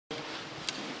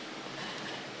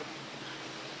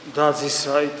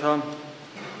დაძისაითა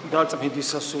და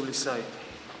წმინდისა სულისაითა.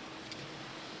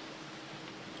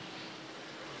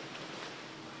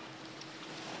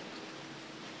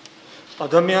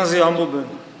 ადამიანზე ამბობენ,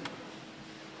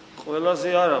 ყველაზე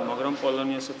არა, მაგრამ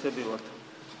ყველანი ასეთები ვართ.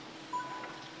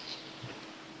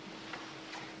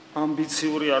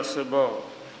 ამბიციური არსება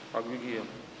აგვიგია.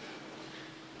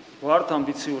 ვართ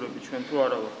ამბიციურები, ჩვენ თუ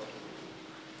არა ვართ.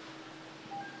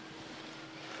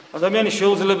 ადამიანი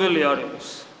შეუძლებელი არ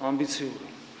იყოს ამბიციური.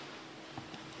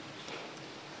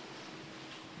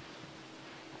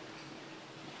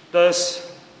 და ეს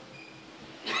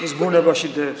ის ბუნებაში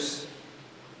დევს.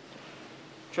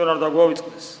 ჩვენ არ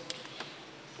დაგვავიწყდეს.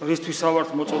 რისთვის ავართ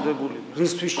მოწოდებული,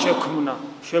 რისთვის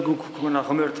შეგვიქმნა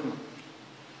ღმერთმა.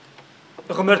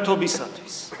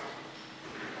 ღმერთობისათვის.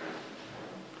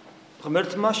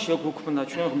 ღმერთმა შეგვიქმნა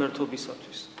ჩვენ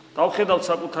ღმერთობისათვის. დავხედავთ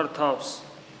საკუთარ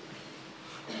თავს.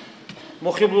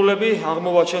 მოხიბლულები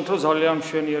აღმოვაჩენთ, რომ ძალიან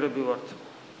მშვენიერები ვართ.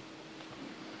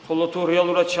 ხოლო თუ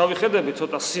რეალურად შევიხედებით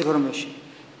ცოტა სიღრმეში,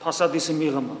 ფასადის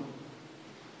მიღმა.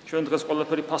 ჩვენ დღეს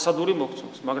ყველაფერი ფასადური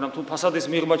მოგწონს, მაგრამ თუ ფასადის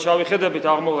მიღმა შევიხედებით,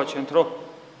 აღმოვაჩენთ, რომ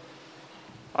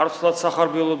არცლად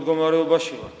სახარბიელო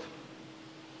მდგომარეობაში ვართ.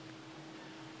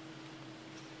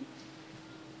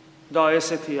 და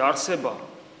ესეთი არსება,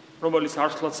 რომელიც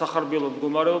არცლად სახარბიელო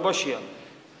მდგომარეობაშია,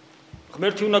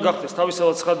 ღმერთი უნდა გახდეს,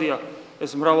 თავისთავად ცხადია,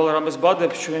 ეს მრავალ რამეს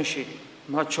ბადებს ჩვენში,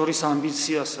 მათ შორის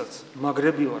ამბიციასაც,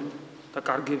 მაგრები ვართ და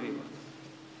კარგები ვართ.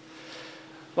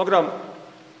 მაგრამ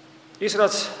ის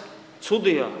რაც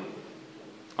ცუდია,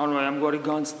 ანუ ამგვარი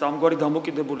განცდა, ამგვარი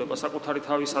დამოკიდებულება საკუთარი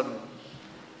თავისადმი.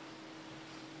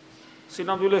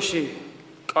 სინამდვილეში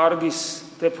კარგის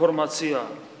დეფორმაცია,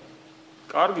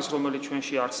 კარგის, რომელიც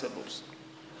ჩვენში არსებობს.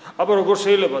 აბა როგორ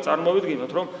შეიძლება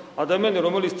წარმოვიდგინოთ, რომ ადამიანი,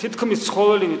 რომელიც თითქმის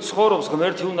ცხოველივე ცხოვრობს,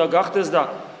 ღმერთი უნდა გახდეს და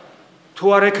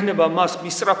თუ არ ექნება მას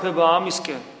მისწრაფება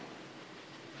ამისკენ,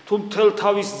 თუ მთელ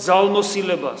თავის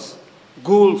ძალმოსილებას,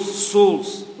 გულს, სულს,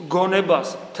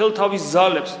 გონებას, მთელ თავის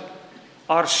ძალებს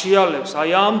არ შეალებს, აი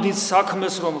ამ დიდ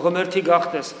საქმეს, რომ ღმერთი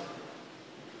გახდეს,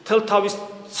 მთელ თავის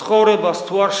ცხოვრებას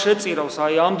თუ არ შეწირავს,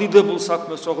 აი ამ დიდებულ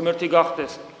საქმეს, რომ ღმერთი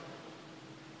გახდეს,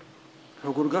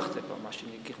 როგორ გახდება მაშინ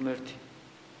იგი ღმერთი?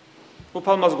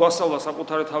 უფალმას გვასწავლა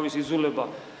საკუთარი თავის იზულება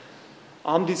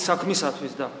ამ დიდ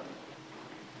საქმისათვის და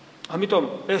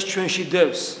ამიტომ ეს ჩვენში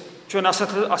დევს, ჩვენ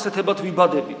ასეთებად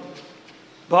ვიბადებით.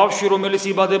 ბავშვი, რომელიც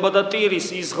იბადება და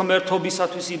ტირის, ის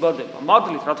ღმერთობისათვის იბადება.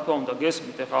 მადლით, რა თქმა უნდა,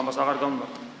 გესმით, ეხლა ამას აღარ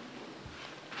გამოვაკეთებ.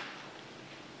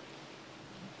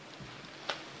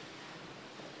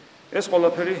 ეს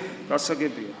ყველაფერი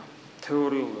გასაგებია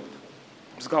თეორიულად.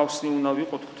 მსგავსი უნდა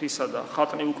ვიყოთ ღვთისა და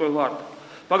ხატნი უკვე ვართ.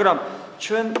 მაგრამ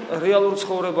ჩვენ რეალურ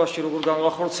ცხოვრებაში როგორ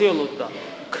განვახორციელოთ და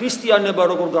ქრისტიანება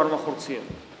როგორ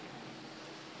განვახორციელოთ?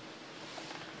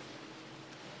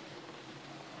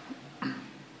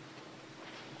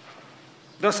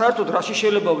 და საერთოდ რაში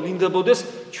შეიძლება ვლინდებოდეს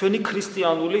ჩვენი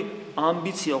ქრისტიანული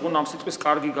ამბიცია, ოღონდ ამ სიტყვის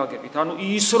კარგი გაგებით. ანუ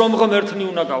ის რომ ღმერთნი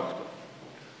უნდა გავხდეთ.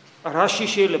 რაში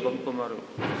შეიძლება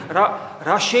მდგომარეობა?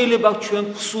 რა შეიძლება ჩვენ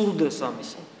ვსურდეს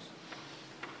ამისათვის?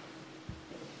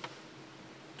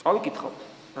 წავიკითხავთ,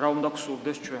 რა უნდა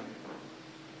გვსურდეს ჩვენ.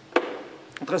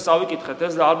 დღეს წავიკითხეთ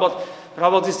ეს და ალბათ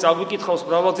მრავალძის წავიკითხავს,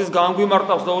 მრავალძის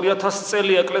განგვიმარტავს და 2000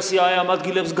 წელი ეკლესია აი ამ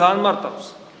ადგილებს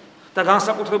განმარტავს. და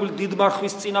განსაკუთრებული დიდ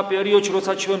მარხვის წინა პერიოდში,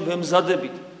 როცა ჩვენ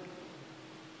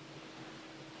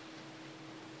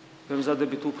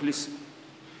ვემზადებით უფლის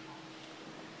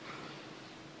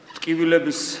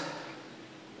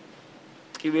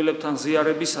ტკივილებთან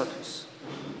ზიარებისათვის,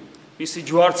 მისი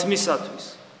ჯვარცმისათვის,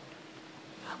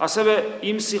 ასევე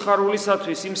იმ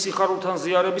სიხარულისათვის, იმ სიხარულთან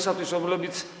ზიარებისათვის,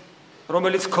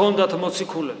 რომელიც ქონდათ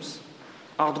მოციქულებს,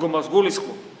 აღდგომას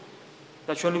გულისხმობ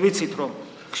და ჩვენ ვიცით, რომ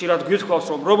ხშირად გვითხოვს,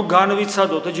 რომ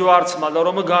განვიცადოთ ჯვარცმა და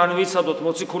რომ განვიცადოთ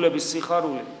მოციქულების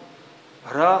სიხარული.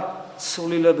 რა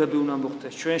ცვლილებები უნდა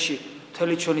მოხდეს ჩვენში,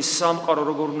 მთელი ჩვენი სამყარო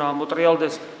როგორ უნდა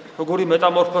ამოტრიალდეს, როგორი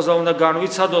მეტამორფოზა უნდა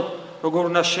განვიცადოთ, როგორ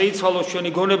უნდა შეიცვალოს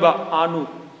ჩვენი გონება, ანუ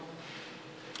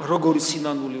როგორი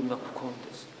სინანული უნდა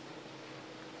გვქონდეს.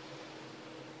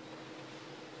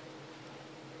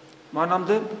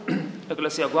 მანამდე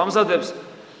ეკლესია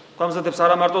გვამზადებს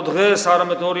არა მარტო დღეს,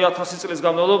 არამედ 2000 წლის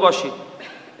განმავლობაში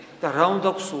და რა უნდა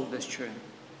გვსურდეს ჩვენ?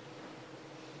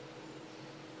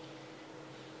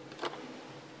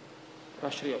 რა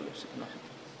შეიავლებს იქ ნახეთ?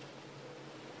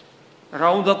 რა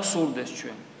უნდა გვსურდეს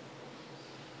ჩვენ?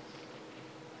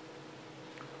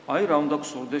 აი რა უნდა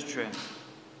გვსურდეს ჩვენ?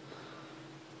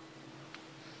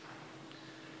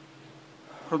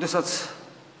 როდესაც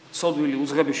ცოდვილი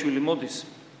უძღები შვილი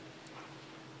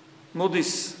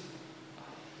მოდის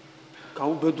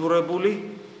გაუბედურებული,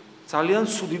 ძალიან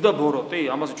ცუდი და ბოროტი,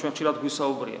 ამაზე ჩვენ ხშირად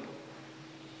გვისაუბრია.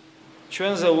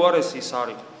 ჩვენზე უარესი ის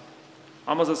არის.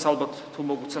 ამაზეც ალბათ თუ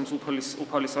მოგუცემს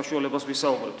უფალი საშუალებას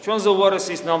ვისაუბრებთ. ჩვენზე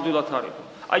უარესი ის ნამდვილად არის.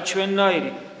 აი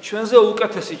ჩვენნაირი, ჩვენზე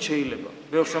უკეთესი შეიძლება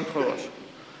ბევრ შემთხვევაში.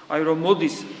 აი რომ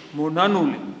მოდის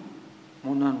მონანული,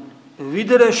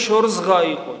 ვიდრე შორსღა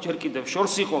იყო, ჯერ კიდევ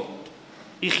შორს იყო,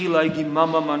 იხილა იგი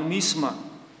მამამან მისმა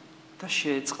და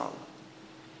შეეწყალა.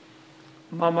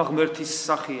 მამა ღმერთის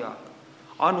სახეა.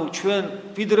 ანუ ჩვენ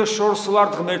ვიდრე შორს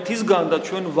ვართ ღმერთისგან და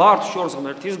ჩვენ ვართ შორს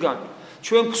ღმერთისგან,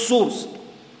 ჩვენ გსურს,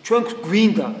 ჩვენ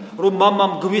გვინდა რომ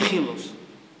მამამ გვიხილოს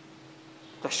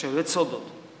და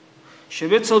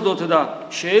შევეცოდოთ და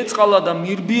შეეწყალა და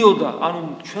მირბიოდა,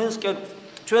 ანუ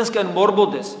ჩვენსკენ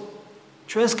მორბოდეს,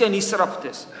 ჩვენსკენ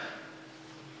ისწრაფდეს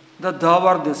და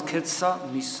დავარდეს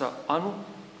ქეთსა მისსა,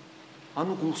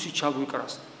 ანუ გულში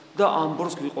ჩაგვიკრას და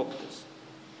ამბორს გვიყოფდეს.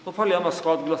 ოფალი ამას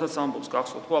სხვა ადგილასაც ამბობს,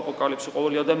 გახსოვთ, ხო აპოკალიფსში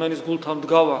ყოველი ადამიანის გულთან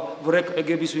მდგავა ვრეკ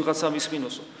ეგების ვიღაცა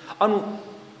მისმინოსო. ანუ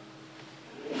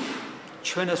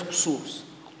ჩვენ ეს გსურს.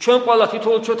 ჩვენ ყველა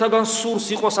თითოეულ ჩვენთაგან სურს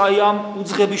იყოს აი ამ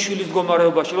უძღების შვილის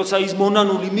მდგომარეობაში, როცა ის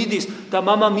მონანული მიდის და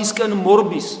მამა მისკენ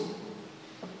მორბის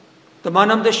და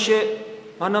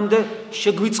მანამდე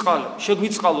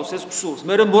შეგვიწყალოს ეს გსურს.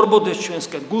 მერე მორბოდეს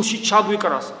ჩვენსკენ, გულში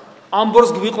ჩაგვიკრას,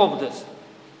 ამბორს გვიყოფდეს.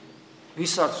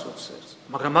 ვის არ სურს ეს?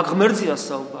 მაგრამ მაგ ღმერთზეა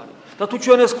საუბარი. და თუ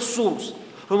ჩვენ ეს გსურს,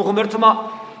 რომ ღმერთმა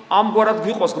ამგვარად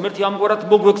გვიყოს, ღმერთი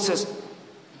ამგვარად მოგვექცეს,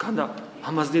 განდა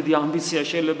ამას დიდი ამბიცია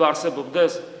შეიძლება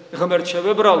არსებობდეს? ღმერთ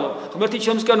შევებრალო, ღმერთი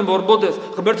ჩემსკენ მორბოდეს,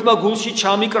 ღმერთმა გულში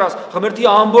ჩამიკრას, ღმერთი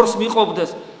ამბორს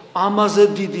მიყოფდეს.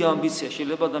 ამაზე დიდი ამბიცია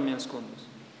შეიძლება ადამიანს ჰქონდეს.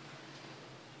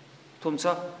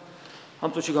 თუმცა ამ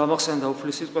წუთში გამახსენდა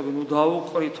უფლის სიტყვები, ნუ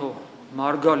დაუყრითო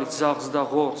მარგალით ძაღლს და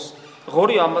ღორს.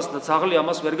 ღორი ამას და ძაღლი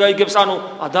ამას ვერ გაიგებს,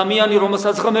 ანუ ადამიანი,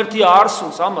 რომელსაც ღმერთი არ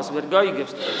სურს, ამას ვერ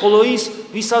გაიგებს. ხოლო ის,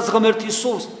 ვისაც ღმერთი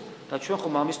სურს, და ჩვენ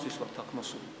ხომ ამისთვის ვართ აქ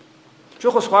მოსული.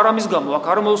 ჩვენ ხო სხვა რამის გამო აქ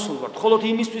არ მოსულ ვართ, ხოლოდ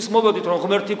იმისთვის მოვედით, რომ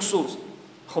ღმერთი გსურს.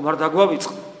 ხომ არ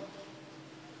დაგვავიწყდა.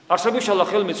 არ შეგვიშალა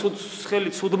ხელი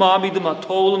ცუდმა ამიდმა,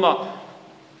 თოვლმა,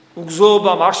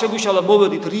 უგზოობამ, არ შეგვიშალა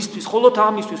მოვედით რისთვის, ხოლოდ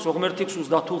ამისთვის, რომ ღმერთი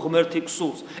გსურს და თუ ღმერთი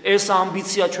გსურს. ეს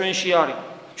ამბიცია ჩვენში არის.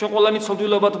 ჩვენ ყველანი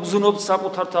ცოდვილებად გზნობთ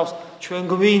საკუთარ თავს, ჩვენ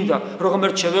გვინდა რომ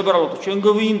ღმერთ შევებრალოთ, ჩვენ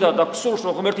გვინდა და გსურს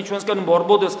რომ ღმერთი ჩვენსკენ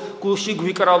მორბოდეს, გულში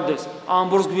გვიკრავდეს,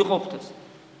 ამბორს გვიყოფდეს.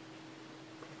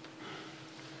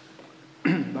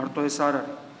 მარტო ეს არ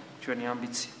არის ჩვენი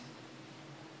ამბიცია.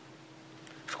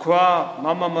 თქვა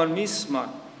მამამან მისმა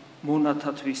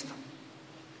მონათათვისთან.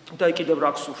 და კიდევ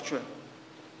რა გსურს ჩვენ?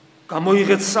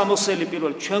 გამოიღეთ სამოსელი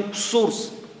პირველი, ჩვენ გსურს.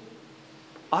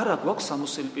 არა გვაქვს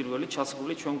სამოსელი პირველი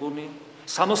ჩაცმული ჩვენ გონია.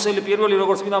 სამოსელი პირველი,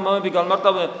 როგორც წინა მამები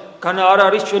განმარტავენ, განა არ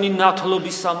არის ჩვენი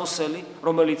ნათლობის სამოსელი,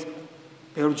 რომელიც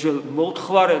ბევრჯერ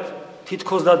მოვთხვარეთ,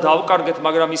 თითქოს და დავკარგეთ,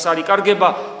 მაგრამ ის არ იკარგება,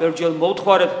 ბევრჯერ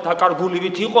მოვთხვარეთ,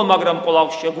 დაკარგულივით იყო, მაგრამ კვლავ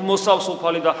შეგვმოსავს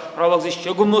უფალი და მრავალგზის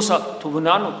შეგვმოსა, თუ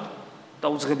ვნანობთ და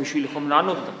უძღების შვილი ხომ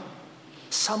ვნანობდა.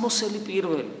 სამოსელი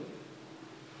პირველი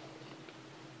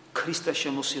ქრისტეს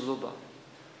შემოსილობა.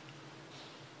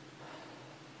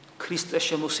 ქრისტეს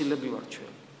შემოსილები ვართ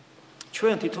ჩვენ.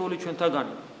 ჩვენ თითოეული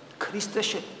ჩვენთაგანი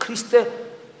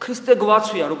ქრისტე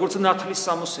გვაცვია როგორც ნათლის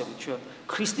სამოსელი ჩვენ.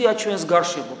 ქრისტეა ჩვენს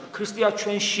გარშემო, ქრისტეა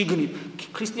ჩვენ შიგნით,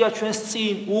 ქრისტეა ჩვენს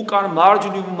წინ, უკან,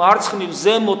 მარჯვნივ, მარცხნივ,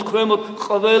 ზემოთ, ქვემოთ,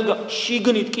 ყველგან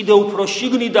შიგნით, კიდევ უფრო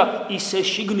შიგნით და ისე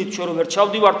შიგნით ჩვენ რომ ვერ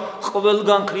ჩავდივართ,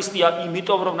 ყველგან ქრისტეა,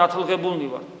 იმიტომ რომ ნათლღებულნი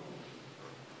ვართ.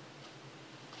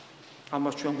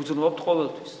 ამას ჩვენ გვგზნობთ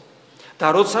ყოველთვის. და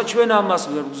როცა ჩვენ ამას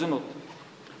ვერ გვგზნობთ,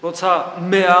 როცა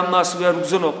მე ამას ვერ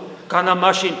ვგზნობ, განა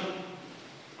მაშინ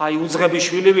აი უძღების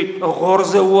შვილივით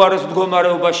ღორზე უარეს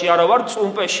მდგომარეობაში არა ვარ,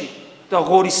 წუმპეში და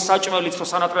ღორის საჭმელიც რო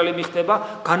სანატრელი მიხდება,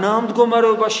 განა ამ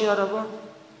მდგომარეობაში არა ვარ.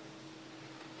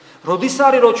 როდის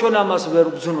არის რომ ჩვენ ამას ვერ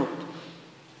ვგზნობთ?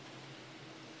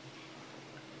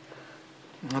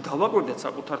 დავაკვირდეთ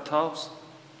საკუთარ თავს.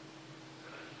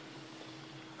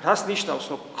 რას ნიშნავს,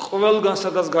 რომ ყველგან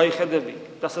სადაც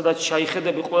გაიხედები და სადაც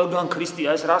ჩაიხედები, ყველგან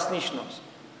ქრისტეა, ეს რას ნიშნავს?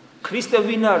 ქრისტე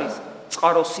ვინ არის?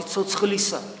 წყარო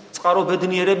სიცოცხლისა, წყარო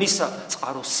ბედნიერებისა,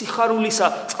 წყარო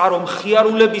სიხარულისა, წყარო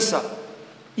მხიარულებისა,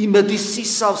 იმედის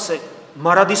სისავსე,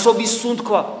 მარადისობის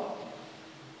სუნთქვა.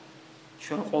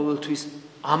 ჩვენ ყოველთვის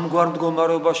ამგვარ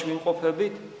მდგომარეობაში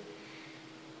ვიმყოფებით?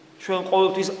 ჩვენ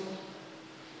ყოველთვის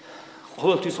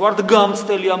ვართ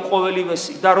გამცდელი ამ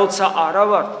ყოველივესი და როცა არა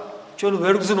ვართ, ჩვენ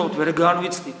ვერ გზნობთ, ვერ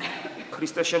განვიცდით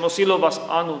ქრისტეს შემოსილობას,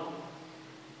 ანუ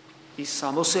ის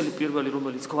სამოსელი პირველი,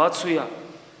 რომელიც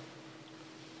გვაცვია,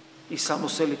 ის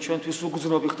სამოსელი ჩვენთვის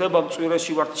უგზნობი ხდება,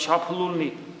 მწვირეში ვართ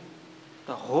ჩაფლულნი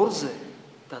და ღორზე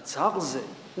და ძაღლზე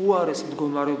უარეს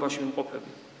მდგომარეობაში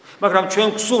ვიმყოფებით. მაგრამ ჩვენ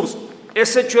გსურს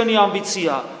ესე ჩვენი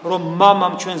ამბიცია, რომ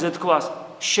მამამ ჩვენზე თქვას,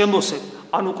 შემოსეთ,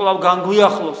 ანუ კვლავ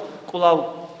განგვიახლოს, კვლავ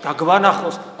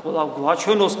დაგვანახოს, კვლავ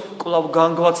გვაჩვენოს, კვლავ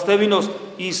განგვაცდევინოს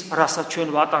ის, რასაც ჩვენ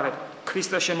ვატარებთ,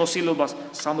 ქრისტეს შემოსილობას,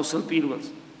 სამოსელ პირველს.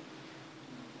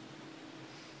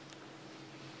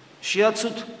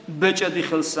 შეაცვით ბეჭედი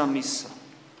ხელსა მისსა.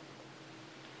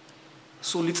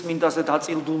 სულიწმინდაზე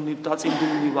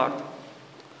დაწინდულნი ვართ.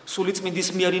 სულიწმინდის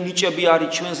მიერი ნიჭები არის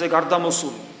ჩვენზე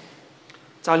გარდამოსული.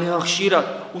 ძალიან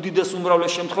ხშირად უდიდეს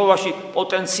უმრავლეს შემთხვევაში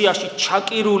პოტენციაში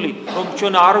ჩაკირული, რომ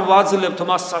ჩვენ არ ვაძლევთ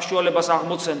მას საშუალებას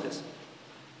აღმოცენდეს.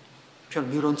 ჩვენ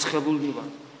მირონცხებულნი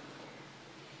ვართ.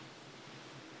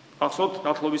 ახსოვთ,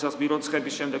 ნათლობისას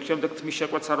მირონცხების შემდეგ თმის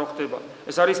შეკვეცა რო ხდება.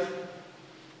 ეს არის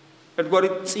ერთგვარი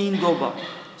წინდობა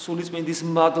სულიწმინდის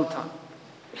მადლთან.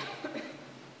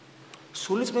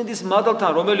 სულიწმინდის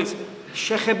მადლთან, რომელიც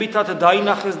შეხებითად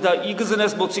დაინახეს და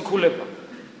იგზნეს მოციქულებმა.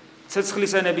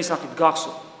 ცეცხლის ენების სახით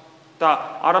გახსოვთ და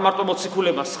არა მარტო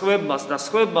მოციქულებმა, სხვებმაც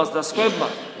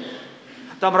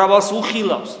და მრავალს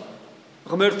უხილავს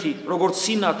ღმერთი როგორც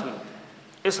სინათლე.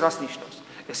 ეს რას ნიშნავს?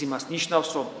 ეს იმას ნიშნავს,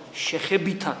 რომ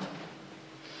შეხებითად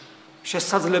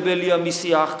შესაძლებელია მისი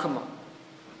აღქმა.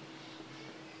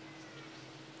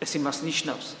 ეს იმას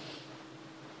ნიშნავს,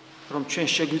 რომ ჩვენ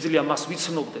შეგვიძლია მას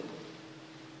ვიცნობდეთ.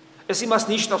 ეს იმას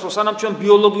ნიშნავს, რომ სანამ ჩვენ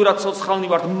ბიოლოგიურად ცოცხალნი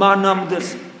ვართ, მანამდე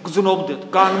გრძნობდეთ,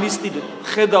 განვისტიდეთ,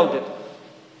 ხედავდეთ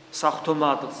საღვთო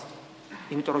მადლს.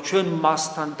 იმიტომ რომ ჩვენ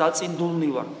მასთან დაწინდულნი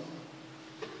ვართ.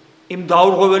 იმ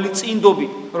დაურღვეველი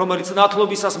წინდობით, რომელიც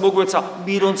ნათლობისას მოგვეცა,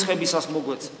 მირონცხებისას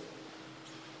მოგვეცა.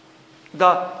 და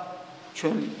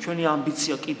ჩვენი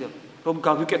ამბიცია კიდევ, რომ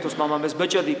გავიკეთოს მამამეს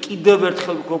ბეჭედი, კიდევ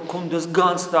ერთხელ გქონდეს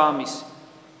განცდა ამის.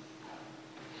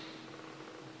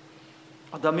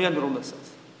 ადამიანი, რომელსაც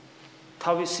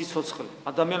თავის სიცოცხლე,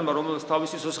 ადამიანმა, რომელსაც თავის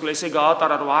სიცოცხლე ესე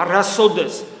გაატარა, რომ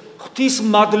არასოდეს ღვთის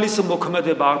მადლის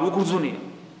მოქმედება არ უგრძნია.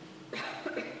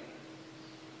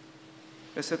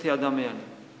 ესეთი ადამიანი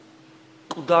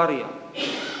მკვდარია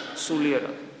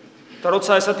სულიერად. და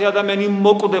როცა ესეთი ადამიანი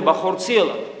მოკვდება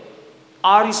ხორციელად,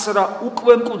 არის რა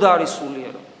უკვე მკვდარი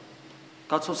სულიერად.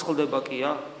 გაცოცხლდება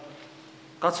კია?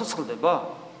 გაცოცხლდება?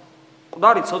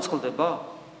 მკვდარი ცოცხლდება?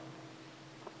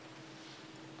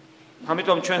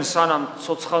 ამიტომ ჩვენ სანამ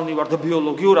ცოცხალნი ვართ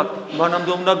ბიოლოგიურად,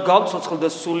 მანამდე უნდა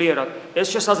გავცოცხლდეს სულიერად. ეს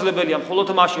შესაძლებელია მხოლოდ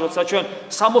მაშინ, როცა ჩვენ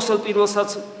სამოსელ პირველსაც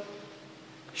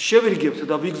შევირგებთ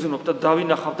და ვიგრძნობთ და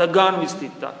დავინახავთ და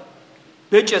განვიცდით და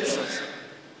ბეჭედსაც,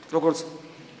 როგორც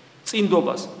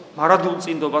წინდობას, მარადულ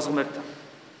წინდობას ღმერთთან.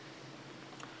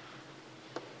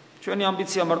 ჩვენი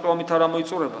ამბიცია მარტო ამით არ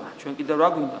მოიწურება, ჩვენ კიდევ რა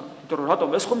გვინდა? იმიტომ რომ რატომ?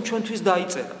 ეს ხომ ჩვენთვის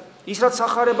დაიწერა. ის რაც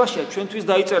სახარებაშია, ჩვენთვის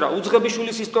დაიწერა. უძღები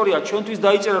შვილის ისტორია ჩვენთვის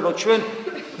დაიწერა, რომ ჩვენ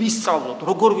ვისწავლოთ,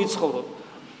 როგორ ვიცხოვროთ,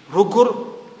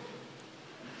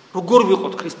 როგორ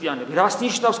ვიყოთ ქრისტიანები, რას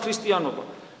ნიშნავს ქრისტიანობა.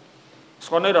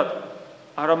 სხვანაირად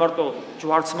არა მარტო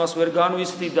ჯვარცმას ვერ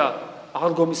განვიცდი და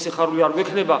აღდგომის სიხარული არ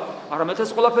გვექნება, არამედ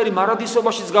ეს ყველაფერი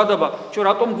მარადისობაშიც გადაბა. ჩვენ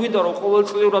რატომ გვინდა რომ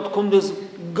ყოველწლიურად გქონდეს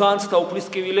განცდა უფლის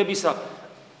ტკივილებისა,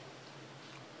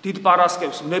 დიდ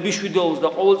პარასკევს, ნებიშვიდეულს და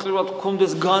ყოველწლიურად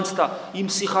გქონდეს განცდა იმ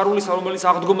სიხარულისა, რომელიც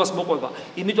აღდგომას მოყვება.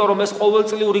 იმიტომ რომ ეს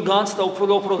ყოველწლიური განცდა უფრო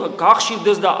და უფრო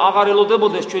გახშირდეს და აღარ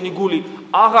ელოდებოდეს ჩვენი გული,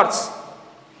 აღარც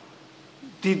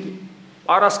დიდ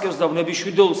პარასკევს და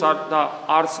ნებიშვიდეულს და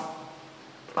არც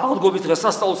აღდგომის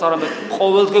დღესასწაულს, არამედ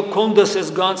ყოველდღე გქონდეს ეს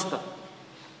განცდა.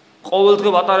 ყოველდღე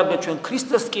ვატარებდეთ ჩვენ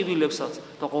ქრისტეს ტკივილებსაც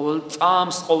და ყოველ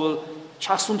წამს, ყოველ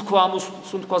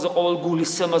ჩასუნთქვაზე, ყოველ გულის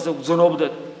სცემაზე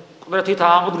ვგრძნობდეთ. ყდრეთით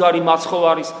აღმდგარი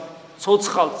მაცხოვარის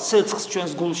ცოცხალ ცეცხლს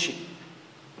ჩვენს გულში.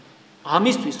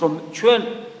 ამისთვის, რომ ჩვენ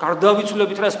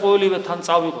გარდავიცვლებით რა ეს ყოველივე თან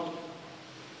წავიღოთ,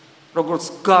 როგორც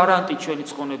გარანტი ჩვენი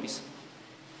წყონების.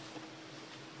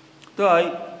 და აი,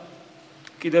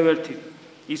 კიდევ ერთი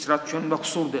ის რაც ჩვენ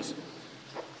გვსურდეს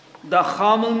და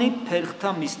ხამლნი ფერხთა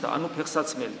მისდა, ანუ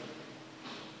ფეხსაცმელი.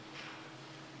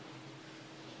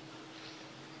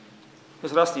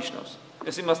 ეს რას ნიშნავს?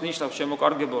 ეს იმას ნიშნავს,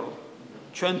 შემოკარგებო, რომ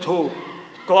ჩვენ თუ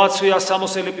გვაცვია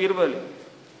სამოსელი პირველი,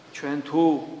 ჩვენ თუ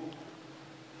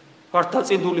ვართ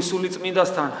დაწინდული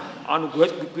სულიწმინდასთან, ანუ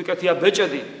გვიკეთია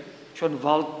ბეჭედი, ჩვენ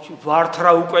ვართ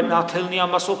რა უკვე ნათელნი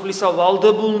ამას ოფლისა,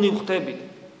 ვალდებულნი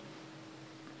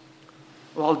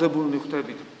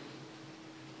ვხდებით,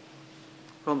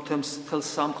 რომ თელს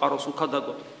სამყაროს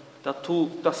უქადაგოთ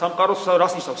და სამყაროს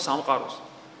რას ნიშნავს სამყაროს?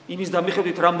 იმის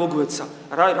დამიხედვით რა მოგვეცა,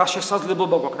 რა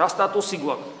შესაძლებლობა გვაქვს, რა სტატუსი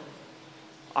გვაქვს.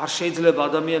 არ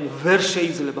შეიძლება ადამიანი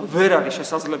ვერ არის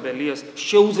შესაძლებელი ეს,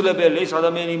 შეუძლებელი ეს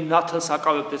ადამიანი ნათელს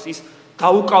აკავებდეს, ის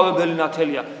დაუკავებელი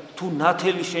ნათელია. თუ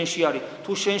ნათელი შენში არის,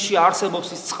 თუ შენში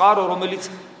არსებობს ის წყარო, რომელიც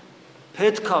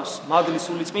ფეთქავს მადლის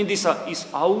სულიწმინდისა,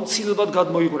 ის აუცილებლად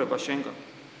გადმოიღვრება შენგან.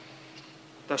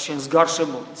 და შენს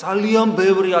გარშემო ძალიან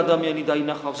ბევრი ადამიანი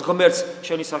დაინახავს ღმერთს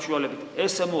შენი საშუალებით.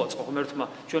 ესე მოაწყო ღმერთმა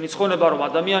ჩვენი ცხონება, რომ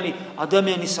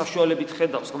ადამიანის საშუალებით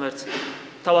ხედავს ღმერთს.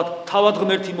 თავად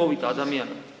ღმერთი მოვიდა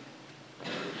ადამიანად.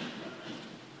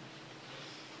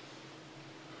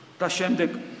 და შემდეგ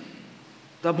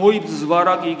და მოიბრძ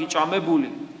ვარაგი იგი ჭამებული,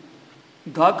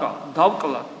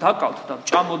 დაკავთ და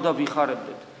ჭამოთ და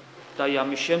ვიხარებდეთ. და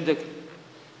ამის შემდეგ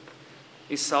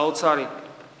ის საოცარი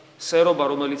სერობა,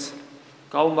 რომელიც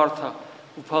გაუმართა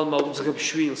უფალმა უძღებ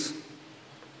შვილს.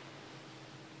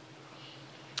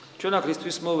 ჩვენ აქ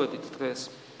ისთვის მოვედით დღეს.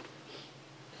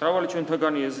 მრავალი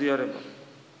ჩვენთაგანი ეზიარება.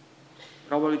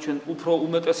 მრავალი ჩვენ უფრო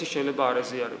უმეტესი შეიძლება არ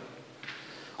ეზიარება.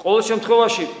 ყოველ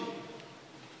შემთხვევაში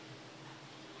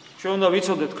ჩვენ უნდა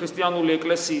ვიცოდეთ ქრისტიანული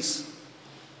ეკლესიის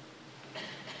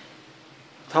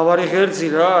თავარი ღერძი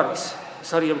რა არის? ეს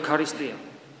არის ევქარისტია.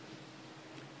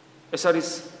 ეს არის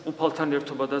უფალთან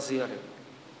ერთობა და ზიარება.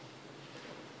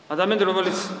 ადამიანი,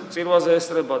 რომელიც წირვაზე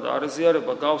ესწრება და არ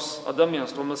ეზიარება, გავს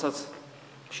ადამიანს,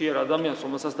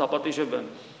 რომელსაც დაპატიჟებენ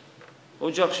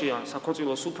ოჯახში ან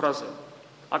საქორწილო სუფრაზე.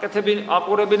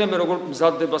 აყურებინენ, როგორ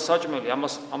მზადდება საჭმელი,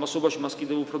 ამასობაში მას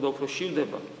კიდევ უფრო და უფრო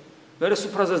შივდება. მერე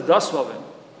სუფრაზეს დასვავენ,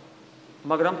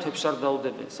 მაგრამ თეფს არ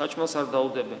დაუდებენ, საჭმელს არ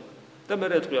დაუდებენ და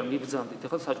მერე ეტყვიან მიბრძანდით,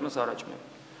 ეხლა საჭმელს არ აჭმევ.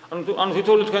 ანუ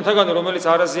თითოეული თქვენთაგანი, რომელიც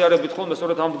არ ეზიარებით ხოლმე,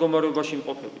 სწორედ ამ მდგომარეობაში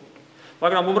იმყოფებით.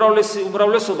 მაგრამ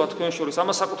უმრავლესობა თქვენ შორის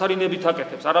ამას საკუთარი ნებით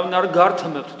აკეთებს. არავინ არ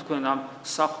გართმევთ თქვენ ამ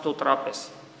საფრთხო ტრაპეზს,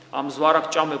 ამ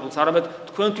ზვარაგ ჭამებულს, არამედ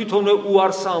თქვენ თვითონვე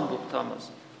უარს ამბობთ ამას.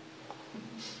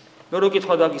 მე რო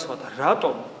კითხვა დაგისვათ,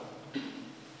 რატომ?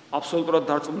 აბსოლუტურად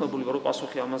დარწმუნებული ვარ, რომ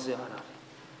პასუხი ამაზე არ არის.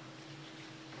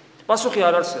 პასუხი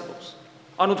არ არსებობს.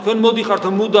 ანუ თქვენ მოდიხართ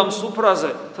მუდამ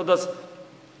სუფრაზე, სადაც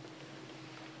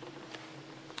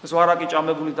ზვარაკი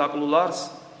ჭამებული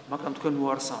დაკლულარს, მაგრამ თქვენ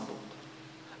უარს ამბობთ.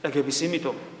 ეგების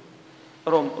იმიტომ,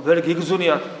 რომ ვერ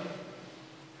გიგზუნიათ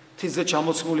თითზე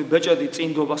ჩამოცმული ბეჭედი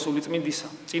წინდობა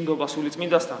სული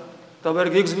წმინდასთან და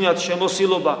ვერ გიგზნიათ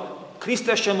შემოსილობა,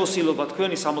 ქრისტეს შემოსილობა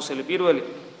თქვენი სამოსელი პირველი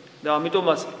და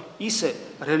ამიტომაც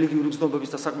ისე რელიგიური გზნობების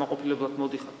და საკმაყოფილებლად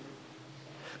მოდიხართ.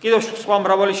 კიდევ სხვა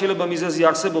მრავალი შეიძლება მიზეზი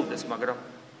არსებობდეს,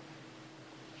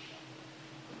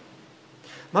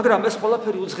 მაგრამ ეს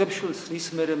ყველაფერი უძღებშვილს რის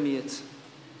მერე მიეცა.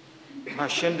 მას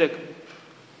შემდეგ,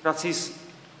 რაც ის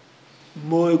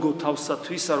მოეგო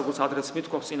თავსათვისა, როგორც ადრეც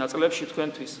მithქვავს წინა წლებში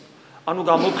თქვენთვის, ანუ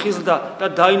გამოფხიზლდა და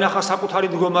დაინახა საკუთარი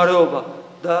მდგომარეობა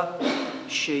და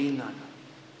შეინანა.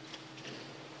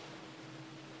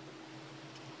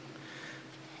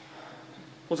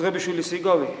 უძღებიშვილის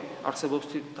იგავი არსებობს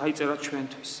დაიწერა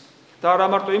ჩვენთვის. და არა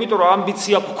მარტო იმიტომ, რომ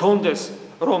ამბიცია გქონდეს,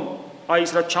 რომ აი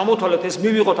ის რაც ჩამოთვალეთ, ეს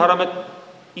მივიღოთ, არამედ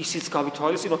ისიც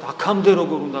გავითვალისწინოთ, აქამდე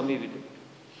როგორ უნდა მივიდეთ.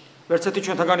 ვერცერთი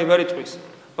ჩვენთაგანი ვერ იტყვის,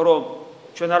 რომ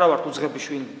ჩვენ არა ვართ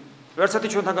უძღებიშვილი. ვერცერთი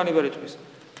ჩვენთაგანი ვერ იტყვის.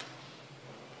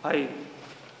 აი,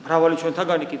 მრავალი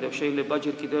ჩვენთაგანი კიდევ შეიძლება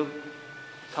ჯერ კიდევ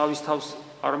თავის თავს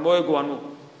არ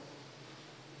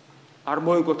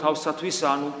მოეგო თავსათვისა,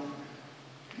 ანუ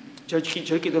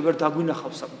ჯერ კიდევ ვერ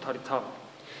დაგვინახავს საკუთარი თავი.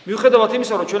 მიუხედავად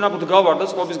იმისა, რომ ჩვენ აქ ვდგავართ და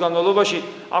წყობის განმავლობაში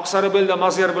აღსარებელი და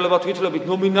მაზიარებლება თვითვლებით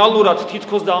ნომინალურად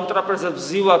თითქოს და ამ ტრაპეზზე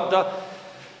ვზივათ და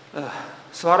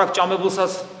ზვარაგ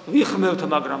ჭამებულსაც ვიხმევთ,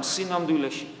 მაგრამ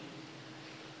სინამდვილეში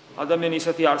ადამიანი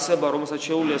ისეთი არსება, რომელსაც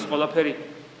შეუძლია ეს ყველაფერი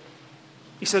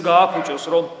ისე გააფუჭოს,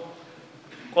 რომ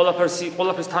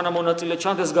ყველაფრის თანამონაწილე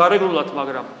ჩანდეს გარეგნულად,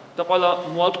 მაგრამ და ყველა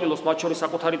მოატყილოს მათ შორის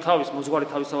საკუთარი თავის, მოძღვარი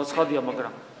თავისთავად ცხადია,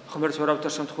 მაგრამ ღმერთს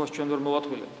ვერავითარ შემთხვევაში ჩვენ ვერ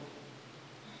მოვატყილებთ.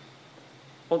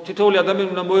 თითოეული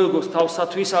ადამიანი უნდა მოეგოს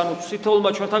თავსათვის, ანუ თითოეულმა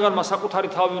ჩვენთაგანმა საკუთარი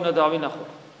თავი უნდა დავინახოთ.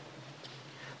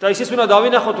 და ისიც უნდა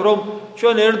დავინახოთ, რომ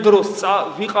ჩვენ ერთ დროს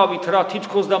ვიყავით რა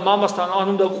თითქოს და მამასთან,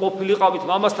 ან უნდა ყოფილიყავით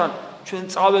მამასთან,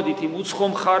 ჩვენ წავედით იმ უცხო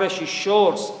მხარეში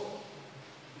შორს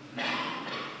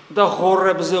და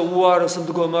ღორებზე უარეს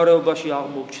მდგომარეობაში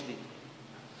აღმოვჩდით.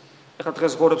 ეხლა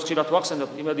დღეს ღორებს ხშირად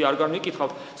ვახსენებთ, იმედი არ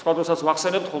განვიკითხავთ, სხვა დროსაც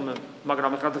ვახსენებთ ხოლმე,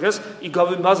 მაგრამ ეხლა დღეს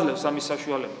იგავი მაძლევს ამის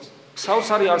საშუალებას.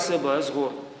 საოცარი არსება ეს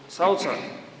ღორი, საოცარი.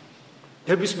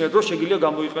 ნებისმიერ დროს შეგიძლია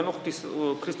გამოიყენო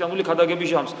ქრისტიანული ქადაგების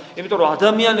ჟამს, იმიტომ რომ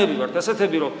ადამიანები ვართ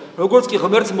ესეთები, რომ როგორც კი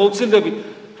ღმერთს მოვცილდებით,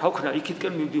 რა ვქნა,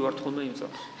 იქითკენ მივდივართ ხოლმე იმ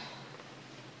წამს.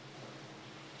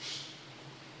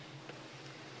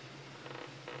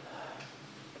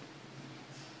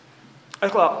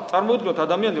 ეხლა წარმოვიდგინოთ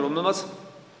ადამიანი,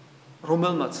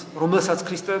 რომელსაც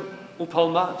ქრისტე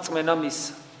უფალმა წმენა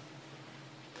მისცა.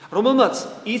 რომელმაც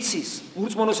იცის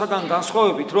ურწმუნოსაგან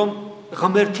განსხვავებით, რომ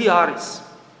ღმერთი არის.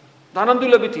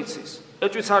 დანამდვილებით იცის,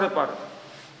 ეჭვიც არ ეპარება.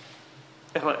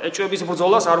 ეხლა ეჭვების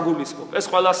ბრძოლას არ გულისხმობ, ეს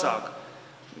ყველას აქვს.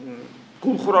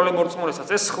 გულხურალი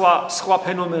მორწმუნესაც ეს სხვა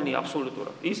ფენომენია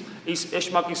აბსოლუტურად. ის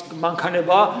ეშმაკის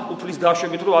მანქანება უფლის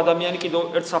დაშვებით რომ ადამიანი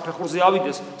კიდევ ერთ საფეხურზე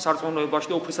ავიდეს სარწმუნოებაში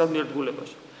და უფლისად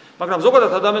მიერდგულებაში. მაგრამ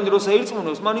ზოგადად ადამიანი როცა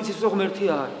ირწმუნებს, მან იცის რომ ღმერთი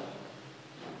არის.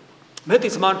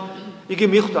 მეტიც მან იგი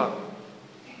მიხვდა.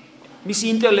 მისი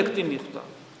ინტელექტი მიხვდა.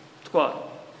 თქვა,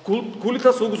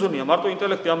 გულითაც უგზნია, მარტო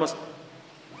ინტელექტი ამას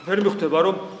ვერ მიხვდება,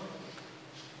 რომ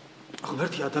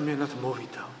ღმერთი ადამიანად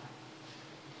მოვიდა.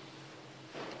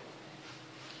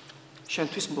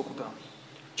 შენთვის მოკვდა,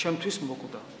 ჩემთვის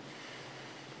მოკვდა.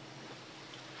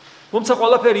 მომცა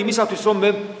ყველაფერი იმისათვის, რომ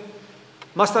მე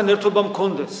მასთან ერთობა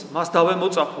მქონდეს, მას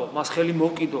დავემოწაფო, მას ხელი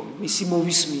მოვკიდო, მისი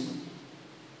მოვისმინო.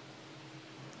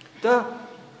 და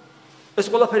ეს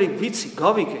ყველაფერი ვიცი,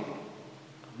 გავიგე,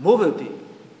 მოვედი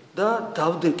და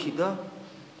დავდექი და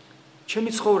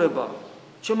ჩემი ცხოვრება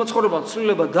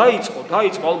ცვლილება დაიწყო,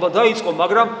 ალბათ დაიწყო,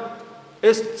 მაგრამ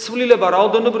ეს ცვლილება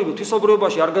რაოდენობრივი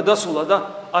თვისობრიობაში არ გადასულა და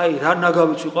აი რა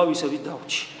ნაგავიც ვიყავ ისევ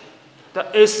დავჭი. და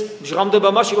ეს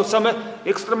ჟღამდება მაშინ, როცა მე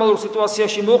ექსტრემალურ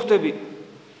სიტუაციაში მოხვდები,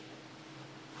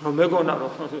 რომ მეგონა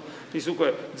რომ ის უკვე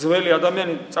ძველი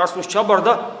ადამიანი წარსულს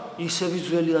ჩაბარდა, ისევ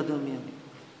ძველი ადამიანი.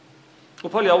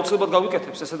 უფალი აუცილებლად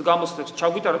გავიკეთებს ესეთ გამოსწრებს,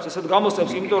 ჩაგვიტარებს ესეთ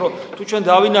გამოსწრებს, იმიტომ რომ თუ ჩვენ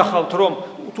დავინახავთ, რომ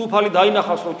თუ უფალი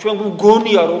დაინახავს, რომ ჩვენ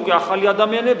გონია რომ უკვე ახალი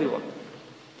ადამიანები ვართ.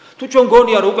 თუ ჩვენ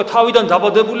გონია რომ უკვე თავიდან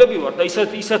დაბადებულები ვართ და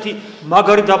ისეთი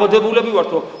მაგარი დაბადებულები ვართ,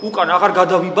 რომ უკან აღარ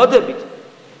გადავიბადებით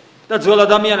და ძველ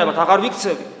ადამიანებად აღარ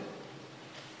ვიქცევით.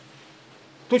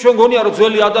 თუ ჩვენ გონია რომ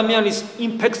ძველი ადამიანის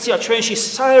ინფექცია ჩვენში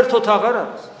საერთოდ აღარ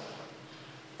არის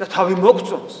და თავი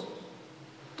მოგწონს,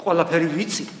 ყველაფერი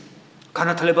ვიცი,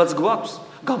 განათლებაც გვაქვს,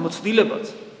 გამოცდილებაც.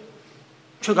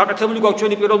 ჩვენ გაკეთებული გვაქვს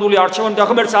ჩვენი პიროვნული არჩევანი და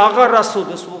ღმერთს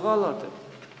აღარასოდეს უღალატებ.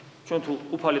 ჩვენ თუ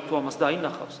უფალი თუ ამას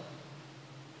დაინახავს.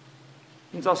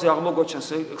 იმწავსე აღმოგვაჩენს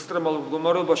ექსტრემალურ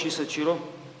მდგომარეობაში ისეთში, რომ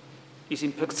ის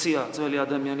ინფექცია ძველი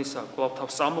ადამიანისა კვლავ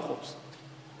თავს ამოყობს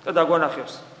და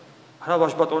დაგვანახებს. რა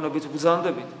ვაჟბატონებიც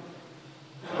ბრძანდებით,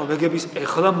 რომ ეგების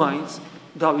ეხლა მაინც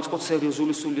დავიწყოთ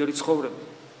სერიოზული სულიერი ცხოვრება.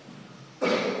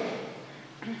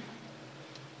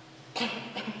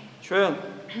 ჩვენ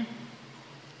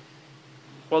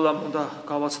ყველამ უნდა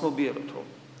გავაცნობიეროთ, რომ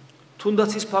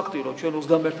თუნდაც ის ფაქტი, რომ ჩვენ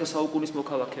 21 საუკუნის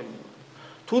მოქალაქეები ვართ,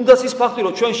 თუნდაც ის ფაქტი,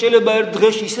 რომ ჩვენ შეიძლება ერთ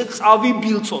დღეში ისე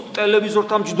წავიბილწოთ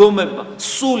ტელევიზორთან მჯდომებმა,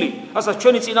 სული, რასაც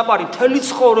ჩვენი წინაპარი მთელი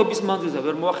ცხოვრების მანძილზე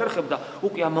ვერ მოახერხებდა,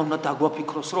 უკვე ამა უნდა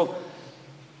დაგვაფიქროს, რომ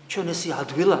ჩვენ ესი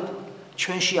ადვილად,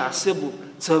 ჩვენში არსებულ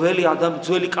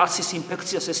ძველი კაცის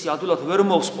ინფექციას ესი ადვილად ვერ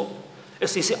მოვსპობ.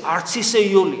 ეს ისე არც ისე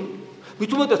იოლია.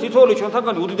 მით უმეტეს თითოეული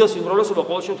ჩვენთანგანი უდიდესი უმრავლესობა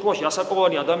ყოველ შემთხვევაში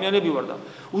ასაკოვანი ადამიანები ვარ და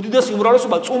უდიდესი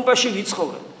უმრავლესობა წუმპეში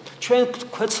ვიცხოვრებ. ჩვენ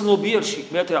ქვეცნობიერში,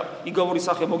 მე იგავური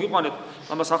სახე მოგიყვანეთ,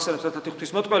 ამას ახსენებს ერთ-ერთი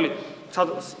ღვთისმეტყველი,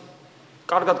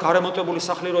 კარგად გარემონტებული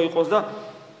სახლი რო იყოს და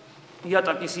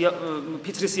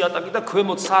ფიცრის იატაკი და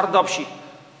ქვემოთ სარდაფში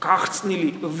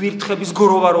გახწნილი ვირთხების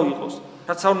გროვა რო იყოს.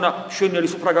 რაც არ უნდა შვენიერი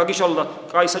სუფრა გაგიშალო და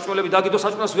კაი საჭველები დაგიდო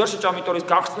საჭმელს ვერ შეჭამიტორის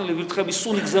გახსნილი ვირთხების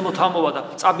სუნი გზემოთ ამოვა და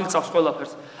წაბილწავს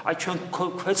ყველაფერს. აი ჩვენ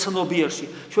ქვეცნობიერში,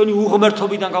 ჩვენი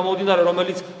უღმერთობიდან გამომდინარე,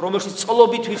 რომელშიც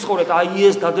წლობით ვიცხოვრეთ, აი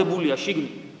ეს დადებულია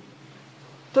შიგნით.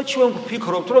 და ჩვენ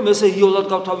ვფიქრობთ, რომ ესე იოლად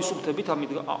გავთავისუფლდებით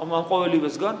ამ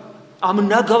ყოველივესგან, ამ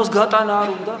ნაგავს გატანა არ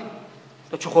უნდა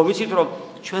და ჩვენ ხო ვიცით, რომ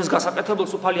ჩვენს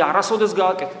გასაკეთებელს უფალი არასოდეს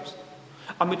გააკეთებს.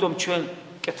 ამიტომ ჩვენ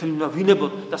კეთილი უნდა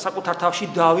ვინებოთ და საკუთარ თავში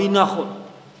დავინახოთ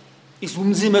ის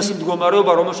უმძიმესი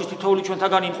მდგომარეობა, რომელშიც თითოეული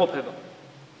ჩვენთაგანი იმყოფება.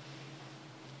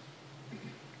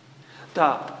 და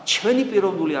ჩვენი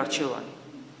პიროვნული არჩევანი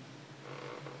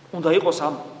უნდა იყოს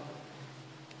ამ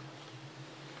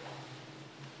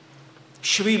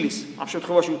შვილის, ამ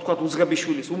შემთხვევაში ვთქვათ უძღების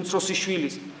შვილის, უმცროსი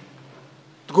შვილის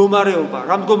მდგომარეობა,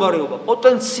 რა მდგომარეობა?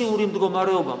 პოტენციური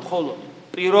მდგომარეობა მხოლოდ.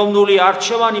 პიროვნული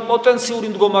არჩევანი, პოტენციური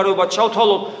მდგომარეობა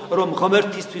ჩავთვალოთ, რომ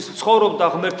ღმერთისთვის ვცხოვრობ და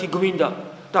ღმერთი გვინდა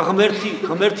და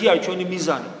ღმერთი არის ჩვენი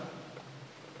მიზანი.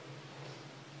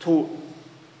 თუ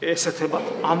ესეთებად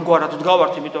ამგვარად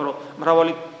ვდგავართ, იმიტომ რომ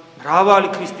მრავალი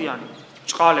ქრისტიანი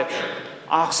ჭყალებს,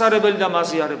 აღსარებელი და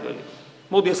მაზიარებელი.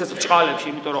 მოდი ესეც ჭყალებში,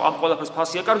 იმიტომ რომ ამ ყველაფერს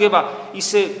ფასი ეკარგება,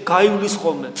 ისე გაივლის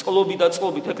ხოლმე წლობით და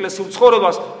წლობით ეკლესიურ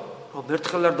ცხოვრებას, რომ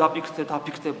ერთხელ არ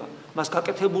დაფიქრდება. მას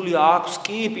გაკეთებული აქვს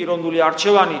კი პიროვნული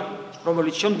არჩევანი,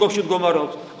 რომელიც შემდგომში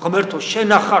მდგომარეობს, ღმერთო, შენ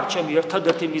ახარ ჩემი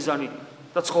ერთადერთი მიზანი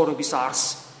და ცხოვრების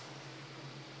არსი.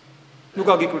 ნუ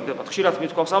გაგიკვირდებათ, ხშირად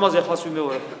მithქვავს ამაზე, ახლაც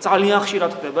ვიმეორებ. ძალიან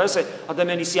ხშირად ხდება ესე,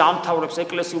 ადამიანი ისე ამთავრებს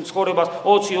ეკლესიურ ცხოვრებას,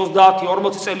 20, 30,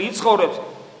 40 წელი იცხოვრებს.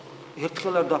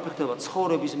 ერთხელ არ დაფიქრდება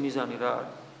ცხოვრების მიზანი რა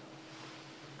არის.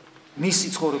 მისი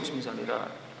ცხოვრების მიზანი რა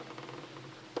არის.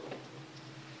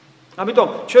 ამიტომ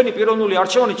ჩვენი პიროვნული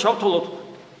არჩევანი ჩავთვალოთ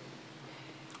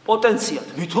პოტენციად,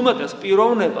 მით უმეტეს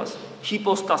პიროვნებას,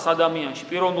 ჰიპოსტას ადამიანში,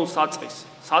 პიროვნულ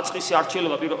საწყისი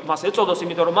არჩეულობა მას ეწოდოს,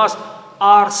 იმიტომ რომ მას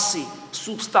არსი,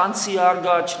 სუბსტანცია არ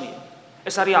გააჩნია.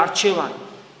 ეს არის არჩევანი.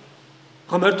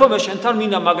 ღმერთო მე შენთან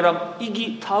მინდა, მაგრამ იგი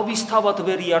თავისთავად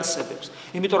ვერ იარსებებს.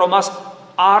 იმიტომ რომ მას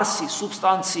არსი,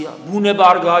 სუბსტანცია, ბუნება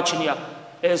არ გააჩნია.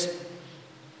 ეს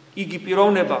იგი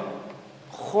პიროვნება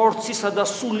ხორცისა და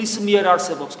სულის მიერ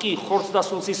არსებობს. კი, ხორცს და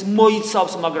სულს ის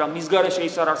მოიცავს, მაგრამ მის გარეშე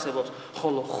ის არ არსებობს.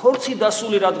 ხოლო ხორცი და